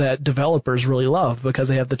things that developers really love because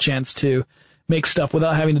they have the chance to make stuff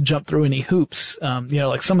without having to jump through any hoops.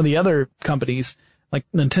 Like some of the other companies, like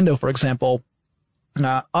Nintendo, for example,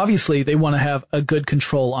 obviously they want to have a good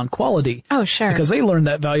control on quality. Oh, sure. Because they learned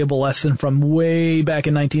that valuable lesson from way back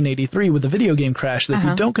in 1983 with the video game crash that if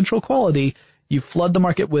you don't control quality, you flood the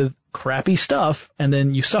market with crappy stuff and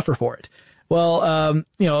then you suffer for it. Well,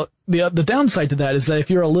 the downside to that is that if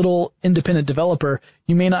you're a little independent developer,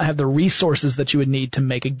 you may not have the resources that you would need to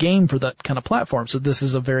make a game for that kind of platform. So this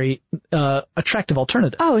is a very attractive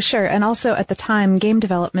alternative. Oh, sure. And also at the time, game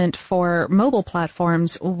development for mobile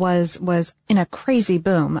platforms was in a crazy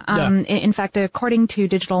boom. In fact, according to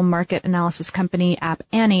digital market analysis company App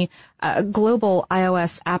Annie, global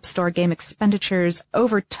iOS App Store game expenditures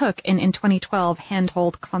overtook in 2012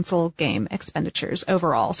 handheld console game expenditures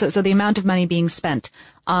overall. So the amount of money being spent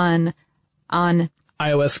on on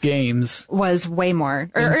iOS games was way more,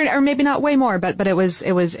 or maybe not way more, but it was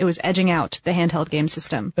edging out the handheld game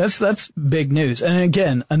system. That's big news. And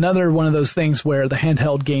again, another one of those things where the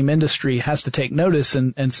handheld game industry has to take notice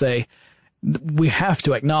and say, we have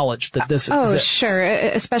to acknowledge that this exists. Oh, sure.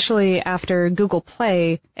 Especially after Google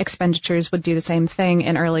Play expenditures would do the same thing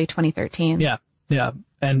in early 2013. Yeah.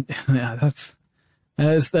 And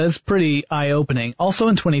that's pretty eye-opening. Also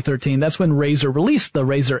in 2013, that's when Razer released the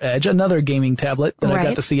Razer Edge, another gaming tablet that I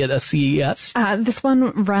got to see at a CES. This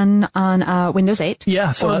one run on Windows 8.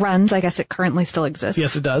 Yeah. Or runs, I guess it currently still exists.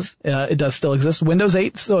 Yes, it does. It does still exist. Windows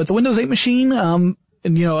 8, so it's a Windows 8 machine. And,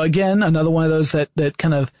 again, another one of those that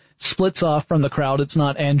kind of splits off from the crowd. It's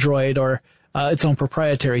not Android or its own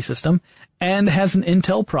proprietary system, and has an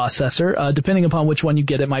Intel processor. Depending upon which one you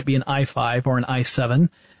get, it might be an i5 or an i7.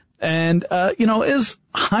 And, is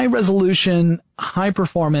high resolution, high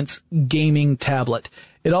performance gaming tablet.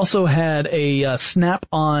 It also had a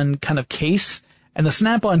snap-on kind of case, and the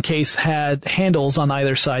snap-on case had handles on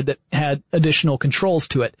either side that had additional controls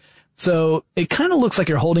to it. So it kind of looks like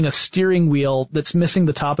you're holding a steering wheel that's missing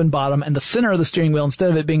the top and bottom, and the center of the steering wheel, instead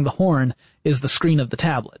of it being the horn, is the screen of the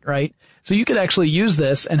tablet, right? So you could actually use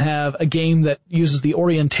this and have a game that uses the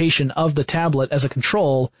orientation of the tablet as a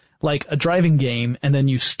control, like a driving game, and then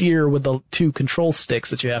you steer with the two control sticks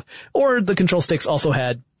that you have. Or the control sticks also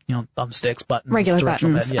had, thumbsticks, buttons, regular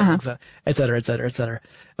buttons, et cetera, et cetera, et cetera.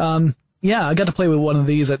 Yeah, I got to play with one of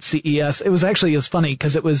these at CES. It was funny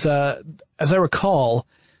because it was, as I recall,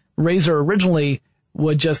 Razer originally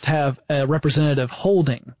would just have a representative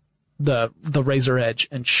holding the Razer Edge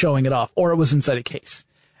and showing it off, or it was inside a case.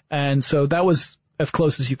 And so that was as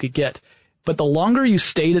close as you could get. But the longer you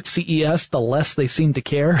stayed at CES, the less they seemed to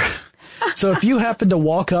care. So if you happened to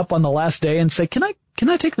walk up on the last day and say, can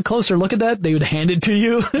I take a closer look at that? They would hand it to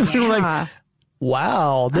you. And you're like,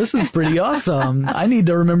 wow, this is pretty awesome. I need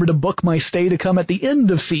to remember to book my stay to come at the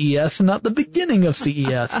end of CES and not the beginning of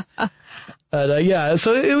CES. But,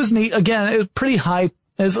 so it was neat. Again, it was pretty high.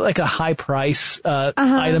 It was like a high price,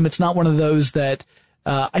 item. It's not one of those that,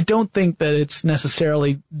 I don't think that it's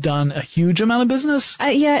necessarily done a huge amount of business.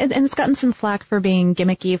 And it's gotten some flack for being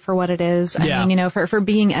gimmicky for what it is. I mean, for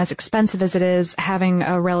being as expensive as it is, having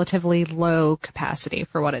a relatively low capacity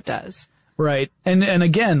for what it does. Right. And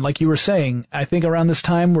again, like you were saying, I think around this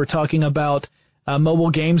time we're talking about, mobile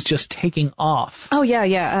games just taking off. Oh,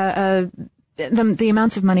 yeah. The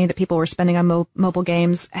amounts of money that people were spending on mobile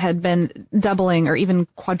games had been doubling or even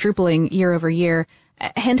quadrupling year over year.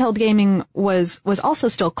 Handheld gaming was also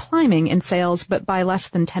still climbing in sales, but by less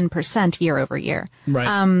than 10% year over year. Right.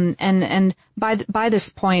 And by this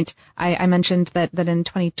point, I mentioned that in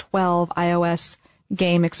 2012, iOS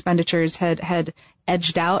game expenditures had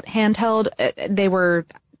edged out handheld. They were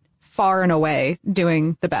far and away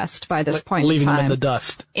doing the best by this point in time. Leaving them in the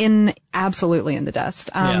dust. Absolutely in the dust.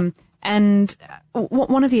 And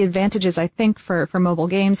one of the advantages, I think, for mobile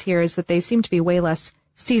games here is that they seem to be way less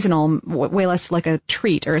seasonal, way less like a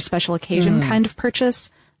treat or a special occasion kind of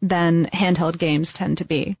purchase than handheld games tend to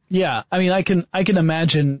be. Yeah. I mean, I can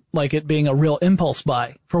imagine like it being a real impulse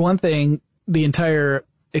buy. For one thing, the entire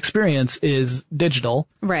experience is digital.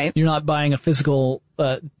 Right. You're not buying a physical,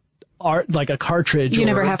 art, like a cartridge. You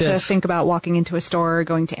never or a have disc. to think about walking into a store or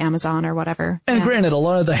going to Amazon or whatever. And granted, a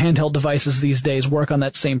lot of the handheld devices these days work on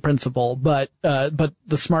that same principle, but the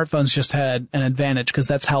smartphones just had an advantage because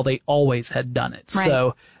that's how they always had done it. Right.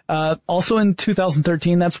 So, also in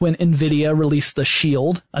 2013, that's when NVIDIA released the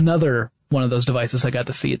Shield, another one of those devices I got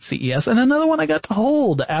to see at CES, and another one I got to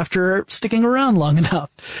hold after sticking around long enough.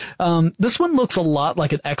 This one looks a lot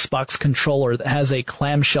like an Xbox controller that has a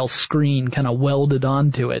clamshell screen kind of welded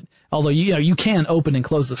onto it. Although, you can open and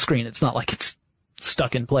close the screen. It's not like it's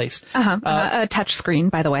stuck in place. A touch screen,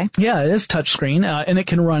 by the way. Yeah, it is touch screen, and it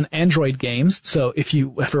can run Android games. So if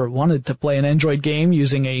you ever wanted to play an Android game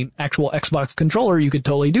using a actual Xbox controller, you could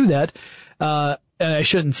totally do that. And I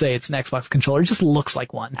shouldn't say it's an Xbox controller. It just looks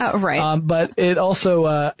like one. Oh, right. But it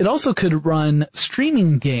also could run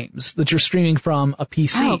streaming games that you're streaming from a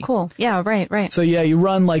PC. Oh, cool. Yeah, right. So yeah, you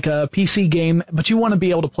run like a PC game, but you want to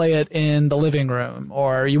be able to play it in the living room,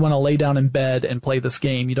 or you want to lay down in bed and play this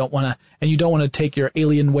game. You don't want to take your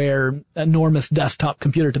Alienware enormous desktop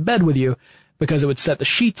computer to bed with you, because it would set the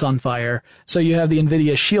sheets on fire. So you have the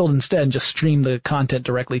NVIDIA Shield instead and just stream the content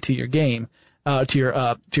directly to your game.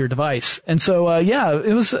 To your device. And so,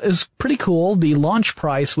 it was pretty cool. The launch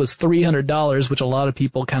price was $300, which a lot of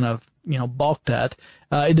people kind of, balked at.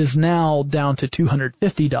 It is now down to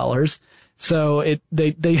 $250. So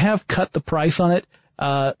they have cut the price on it.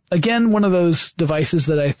 Again, one of those devices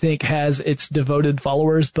that I think has its devoted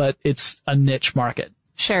followers, but it's a niche market.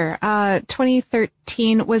 Sure.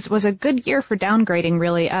 2013 was a good year for downgrading,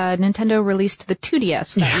 really. Nintendo released the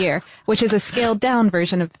 2DS that year, which is a scaled down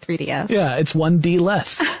version of the 3DS. Yeah, it's 1D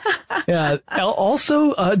less. Yeah.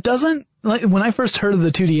 Also, when I first heard of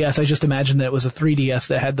the 2DS, I just imagined that it was a 3DS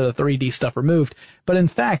that had the 3D stuff removed. But in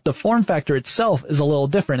fact, the form factor itself is a little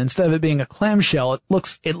different. Instead of it being a clamshell,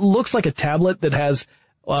 it looks like a tablet that has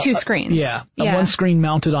two screens. Yeah. One screen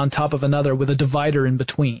mounted on top of another with a divider in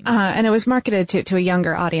between. And it was marketed to a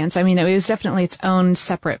younger audience. I mean, it was definitely its own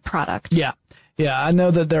separate product. Yeah. Yeah. I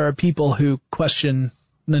know that there are people who question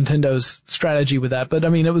Nintendo's strategy with that, but I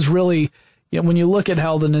mean, it was really, when you look at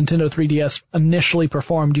how the Nintendo 3DS initially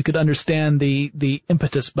performed, you could understand the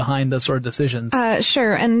impetus behind those sort of decisions.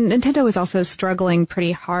 Sure. And Nintendo was also struggling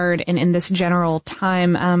pretty hard in this general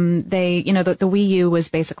time. The Wii U was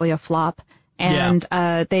basically a flop. And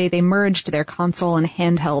they merged their console and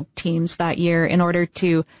handheld teams that year in order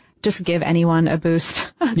to just give anyone a boost.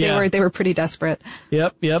 They were pretty desperate.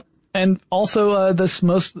 Yep. And also, this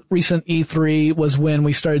most recent E3 was when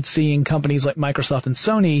we started seeing companies like Microsoft and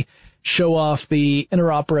Sony show off the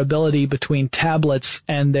interoperability between tablets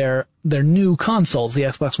and their new consoles, the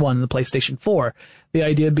Xbox One and the PlayStation 4. The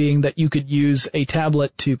idea being that you could use a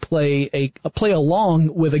tablet to play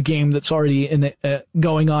along with a game that's already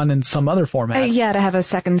going on in some other format. To have a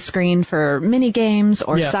second screen for mini games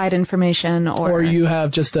or side information, or you have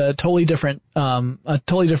just a totally different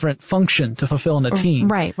function to fulfill in a team.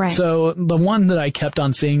 Right. So the one that I kept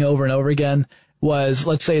on seeing over and over again was,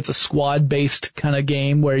 let's say it's a squad-based kind of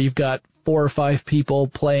game where you've got 4 or 5 people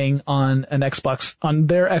playing on their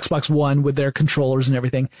Xbox One with their controllers and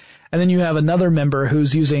everything. And then you have another member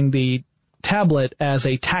who's using the tablet as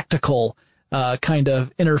a tactical, kind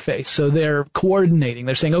of interface. So they're coordinating.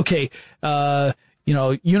 They're saying, okay,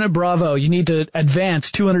 Unit Bravo, you need to advance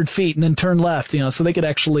 200 feet and then turn left, so they could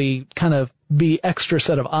actually kind of be extra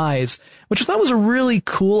set of eyes, which I thought was a really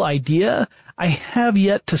cool idea. I have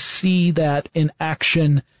yet to see that in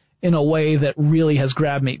action in a way that really has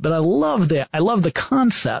grabbed me, but I love the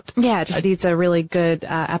concept. Yeah, it just needs a really good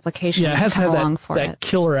application. Yeah, it has to have that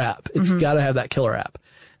killer app. It's got to have that killer app.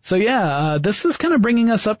 So this is kind of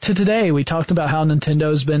bringing us up to today. We talked about how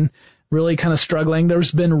Nintendo's been really kind of struggling.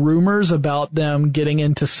 There's been rumors about them getting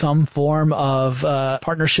into some form of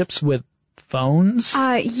partnerships with phones.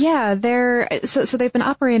 So they've been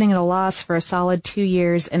operating at a loss for a solid 2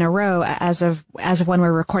 years in a row as of when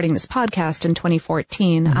we're recording this podcast in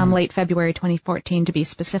 2014, late February 2014 to be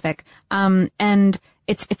specific. And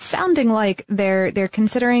it's sounding like they're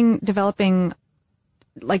considering developing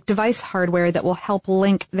like device hardware that will help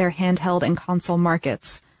link their handheld and console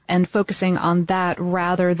markets and focusing on that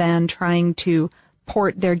rather than trying to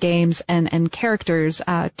port their games and characters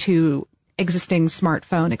to existing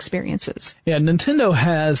smartphone experiences. Yeah, Nintendo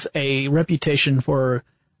has a reputation for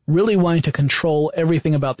really wanting to control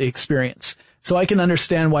everything about the experience. So I can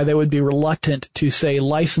understand why they would be reluctant to, say,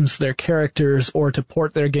 license their characters or to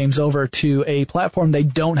port their games over to a platform they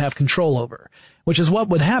don't have control over, which is what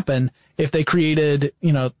would happen if they created,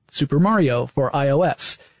 Super Mario for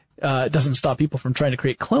iOS. It doesn't stop people from trying to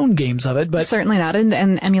create clone games of it, but certainly not, and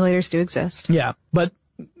emulators do exist. Yeah, but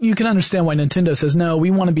you can understand why Nintendo says, no,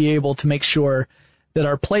 we want to be able to make sure that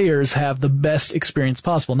our players have the best experience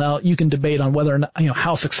possible. Now, you can debate on whether or not,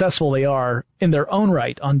 how successful they are in their own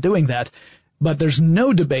right on doing that, but there's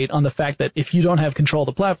no debate on the fact that if you don't have control of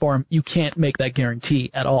the platform, you can't make that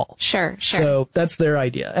guarantee at all. Sure. So that's their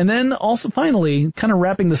idea. And then also finally, kind of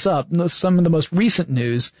wrapping this up, some of the most recent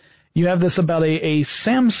news, you have this about a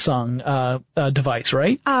Samsung device,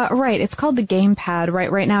 right? Right. It's called the Gamepad.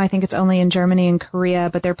 Right now, I think it's only in Germany and Korea,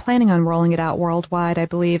 but they're planning on rolling it out worldwide, I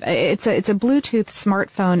believe. It's a Bluetooth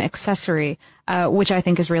smartphone accessory, which I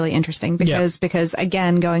think is really interesting because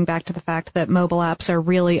again, going back to the fact that mobile apps are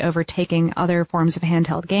really overtaking other forms of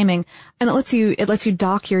handheld gaming, and it lets you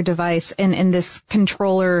dock your device in this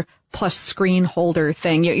controller plus screen holder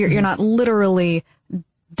thing. You're not literally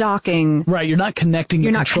docking. Right, you're not connecting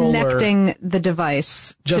the controller. You're not connecting the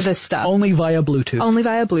device to this stuff. Only via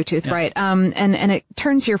Bluetooth. Yeah. Right. And it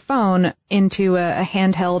turns your phone into a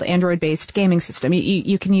handheld Android-based gaming system.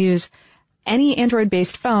 You can use any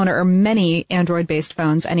Android-based phone or many Android-based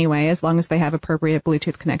phones anyway, as long as they have appropriate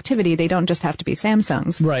Bluetooth connectivity. They don't just have to be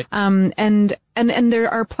Samsungs. Right. And there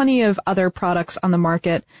are plenty of other products on the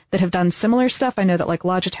market that have done similar stuff. I know that like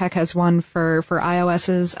Logitech has one for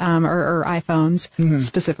iOS's, or iPhones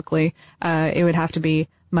specifically. It would have to be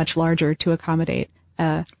much larger to accommodate,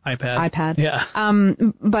 iPad. Yeah.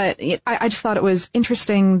 But I just thought it was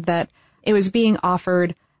interesting that it was being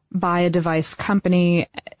offered by a device company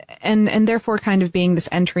and therefore kind of being this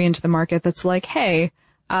entry into the market that's like, hey,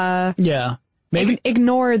 yeah. Maybe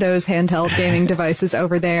ignore those handheld gaming devices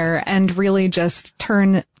over there and really just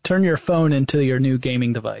turn your phone into your new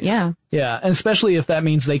gaming device. Yeah. Yeah, and especially if that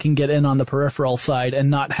means they can get in on the peripheral side and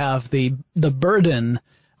not have the burden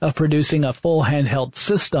of producing a full handheld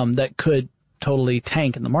system that could totally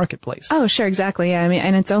tank in the marketplace. Oh, sure, exactly. Yeah, I mean,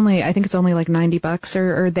 and I think it's only like $90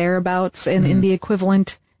 or thereabouts in the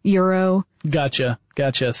equivalent euro. Gotcha.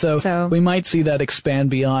 So we might see that expand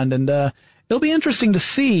beyond, and it'll be interesting to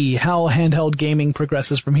see how handheld gaming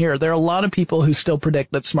progresses from here. There are a lot of people who still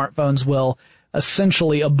predict that smartphones will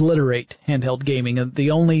essentially obliterate handheld gaming, and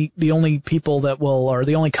the only people that will, or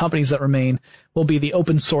the only companies that remain, will be the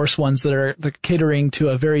open source ones that are they're catering to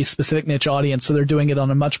a very specific niche audience. So they're doing it on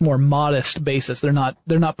a much more modest basis. They're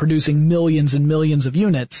not producing millions and millions of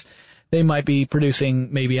units. They might be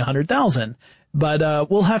producing maybe 100,000. But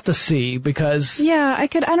we'll have to see, because I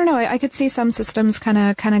don't know. I could see some systems kind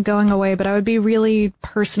of going away, but I would be really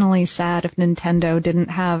personally sad if Nintendo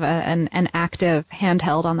didn't have an active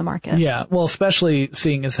handheld on the market. Yeah, well, especially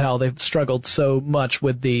seeing as how they've struggled so much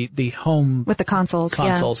with the home with the consoles,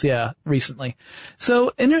 recently.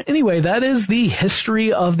 So anyway, that is the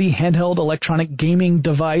history of the handheld electronic gaming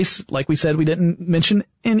device. Like we said, we didn't mention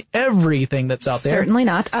in everything that's out there. Certainly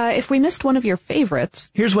not. If we missed one of your favorites,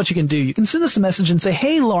 here's what you can do. You can send us a message and say,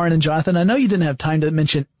 hey, Lauren and Jonathan, I know you didn't have time to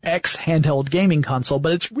mention X handheld gaming console,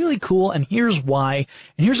 but it's really cool, and here's why.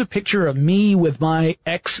 And here's a picture of me with my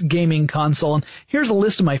X gaming console, and here's a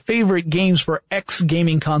list of my favorite games for X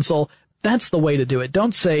gaming console. That's the way to do it.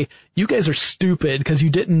 Don't say, you guys are stupid because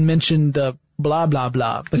you didn't mention the blah, blah,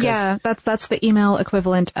 blah. Yeah, that's the email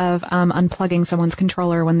equivalent of unplugging someone's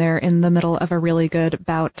controller when they're in the middle of a really good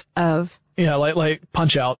bout of... Yeah, like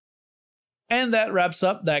Punch Out. And that wraps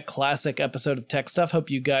up that classic episode of Tech Stuff.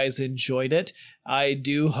 Hope you guys enjoyed it. I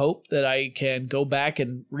do hope that I can go back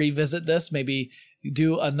and revisit this, maybe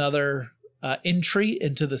do another entry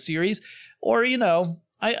into the series. Or,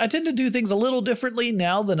 I tend to do things a little differently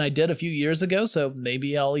now than I did a few years ago, so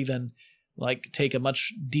maybe I'll even take a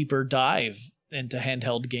much deeper dive into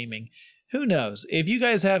handheld gaming. Who knows? If you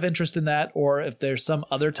guys have interest in that, or if there's some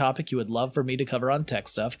other topic you would love for me to cover on Tech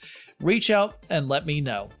Stuff, reach out and let me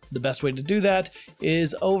know. The best way to do that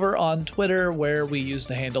is over on Twitter, where we use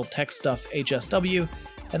the handle TechStuffHSW,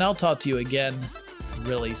 and I'll talk to you again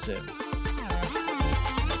really soon.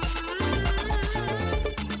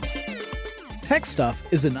 Tech Stuff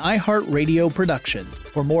is an iHeartRadio production.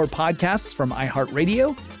 For more podcasts from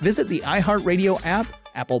iHeartRadio, visit the iHeartRadio app,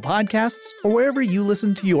 Apple Podcasts, or wherever you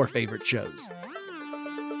listen to your favorite shows.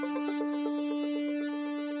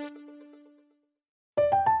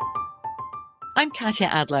 I'm Katya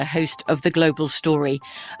Adler, host of The Global Story.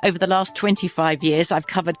 Over the last 25 years, I've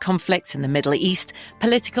covered conflicts in the Middle East,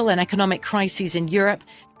 political and economic crises in Europe,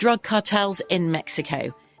 drug cartels in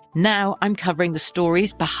Mexico. Now I'm covering the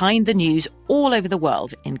stories behind the news all over the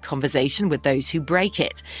world in conversation with those who break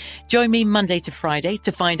it. Join me Monday to Friday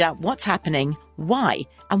to find out what's happening, why,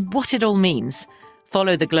 and what it all means.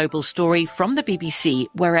 Follow The Global Story from the BBC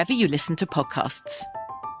wherever you listen to podcasts.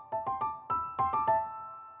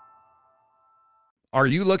 Are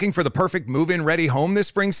you looking for the perfect move-in ready home this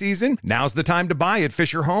spring season? Now's the time to buy at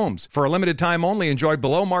Fisher Homes. For a limited time only, enjoy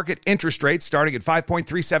below-market interest rates starting at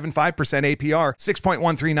 5.375% APR,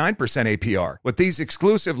 6.139% APR. With these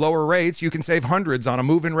exclusive lower rates, you can save hundreds on a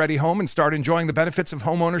move-in ready home and start enjoying the benefits of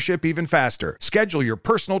home ownership even faster. Schedule your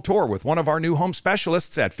personal tour with one of our new home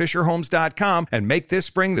specialists at FisherHomes.com and make this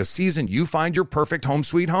spring the season you find your perfect home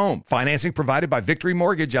sweet home. Financing provided by Victory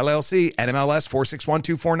Mortgage, LLC, NMLS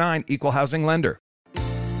 461249, Equal Housing Lender.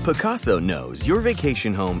 Pacaso knows your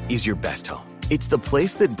vacation home is your best home. It's the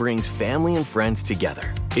place that brings family and friends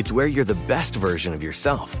together. It's where you're the best version of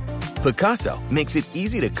yourself. Pacaso makes it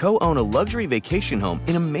easy to co-own a luxury vacation home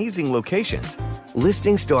in amazing locations.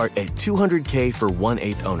 Listings start at $200K for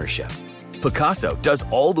 1/8 ownership. Pacaso does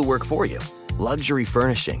all the work for you. Luxury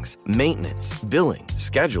furnishings, maintenance, billing,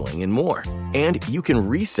 scheduling, and more. And you can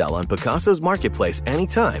resell on Pacaso's marketplace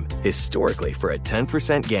anytime, historically for a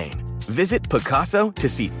 10% gain. Visit Pacaso to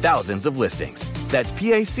see thousands of listings. That's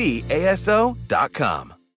PACASO.com.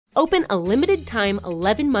 Open a limited-time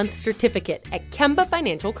 11-month certificate at Kemba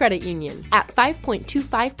Financial Credit Union. At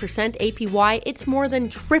 5.25% APY, it's more than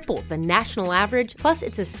triple the national average, plus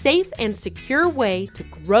it's a safe and secure way to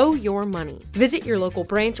grow your money. Visit your local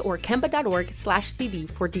branch or kemba.org/CD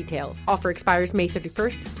for details. Offer expires May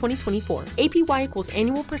 31st, 2024. APY equals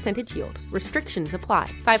annual percentage yield. Restrictions apply.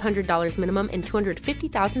 $500 minimum and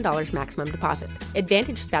 $250,000 maximum deposit.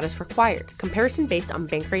 Advantage status required. Comparison based on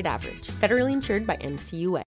bank rate average. Federally insured by NCUA.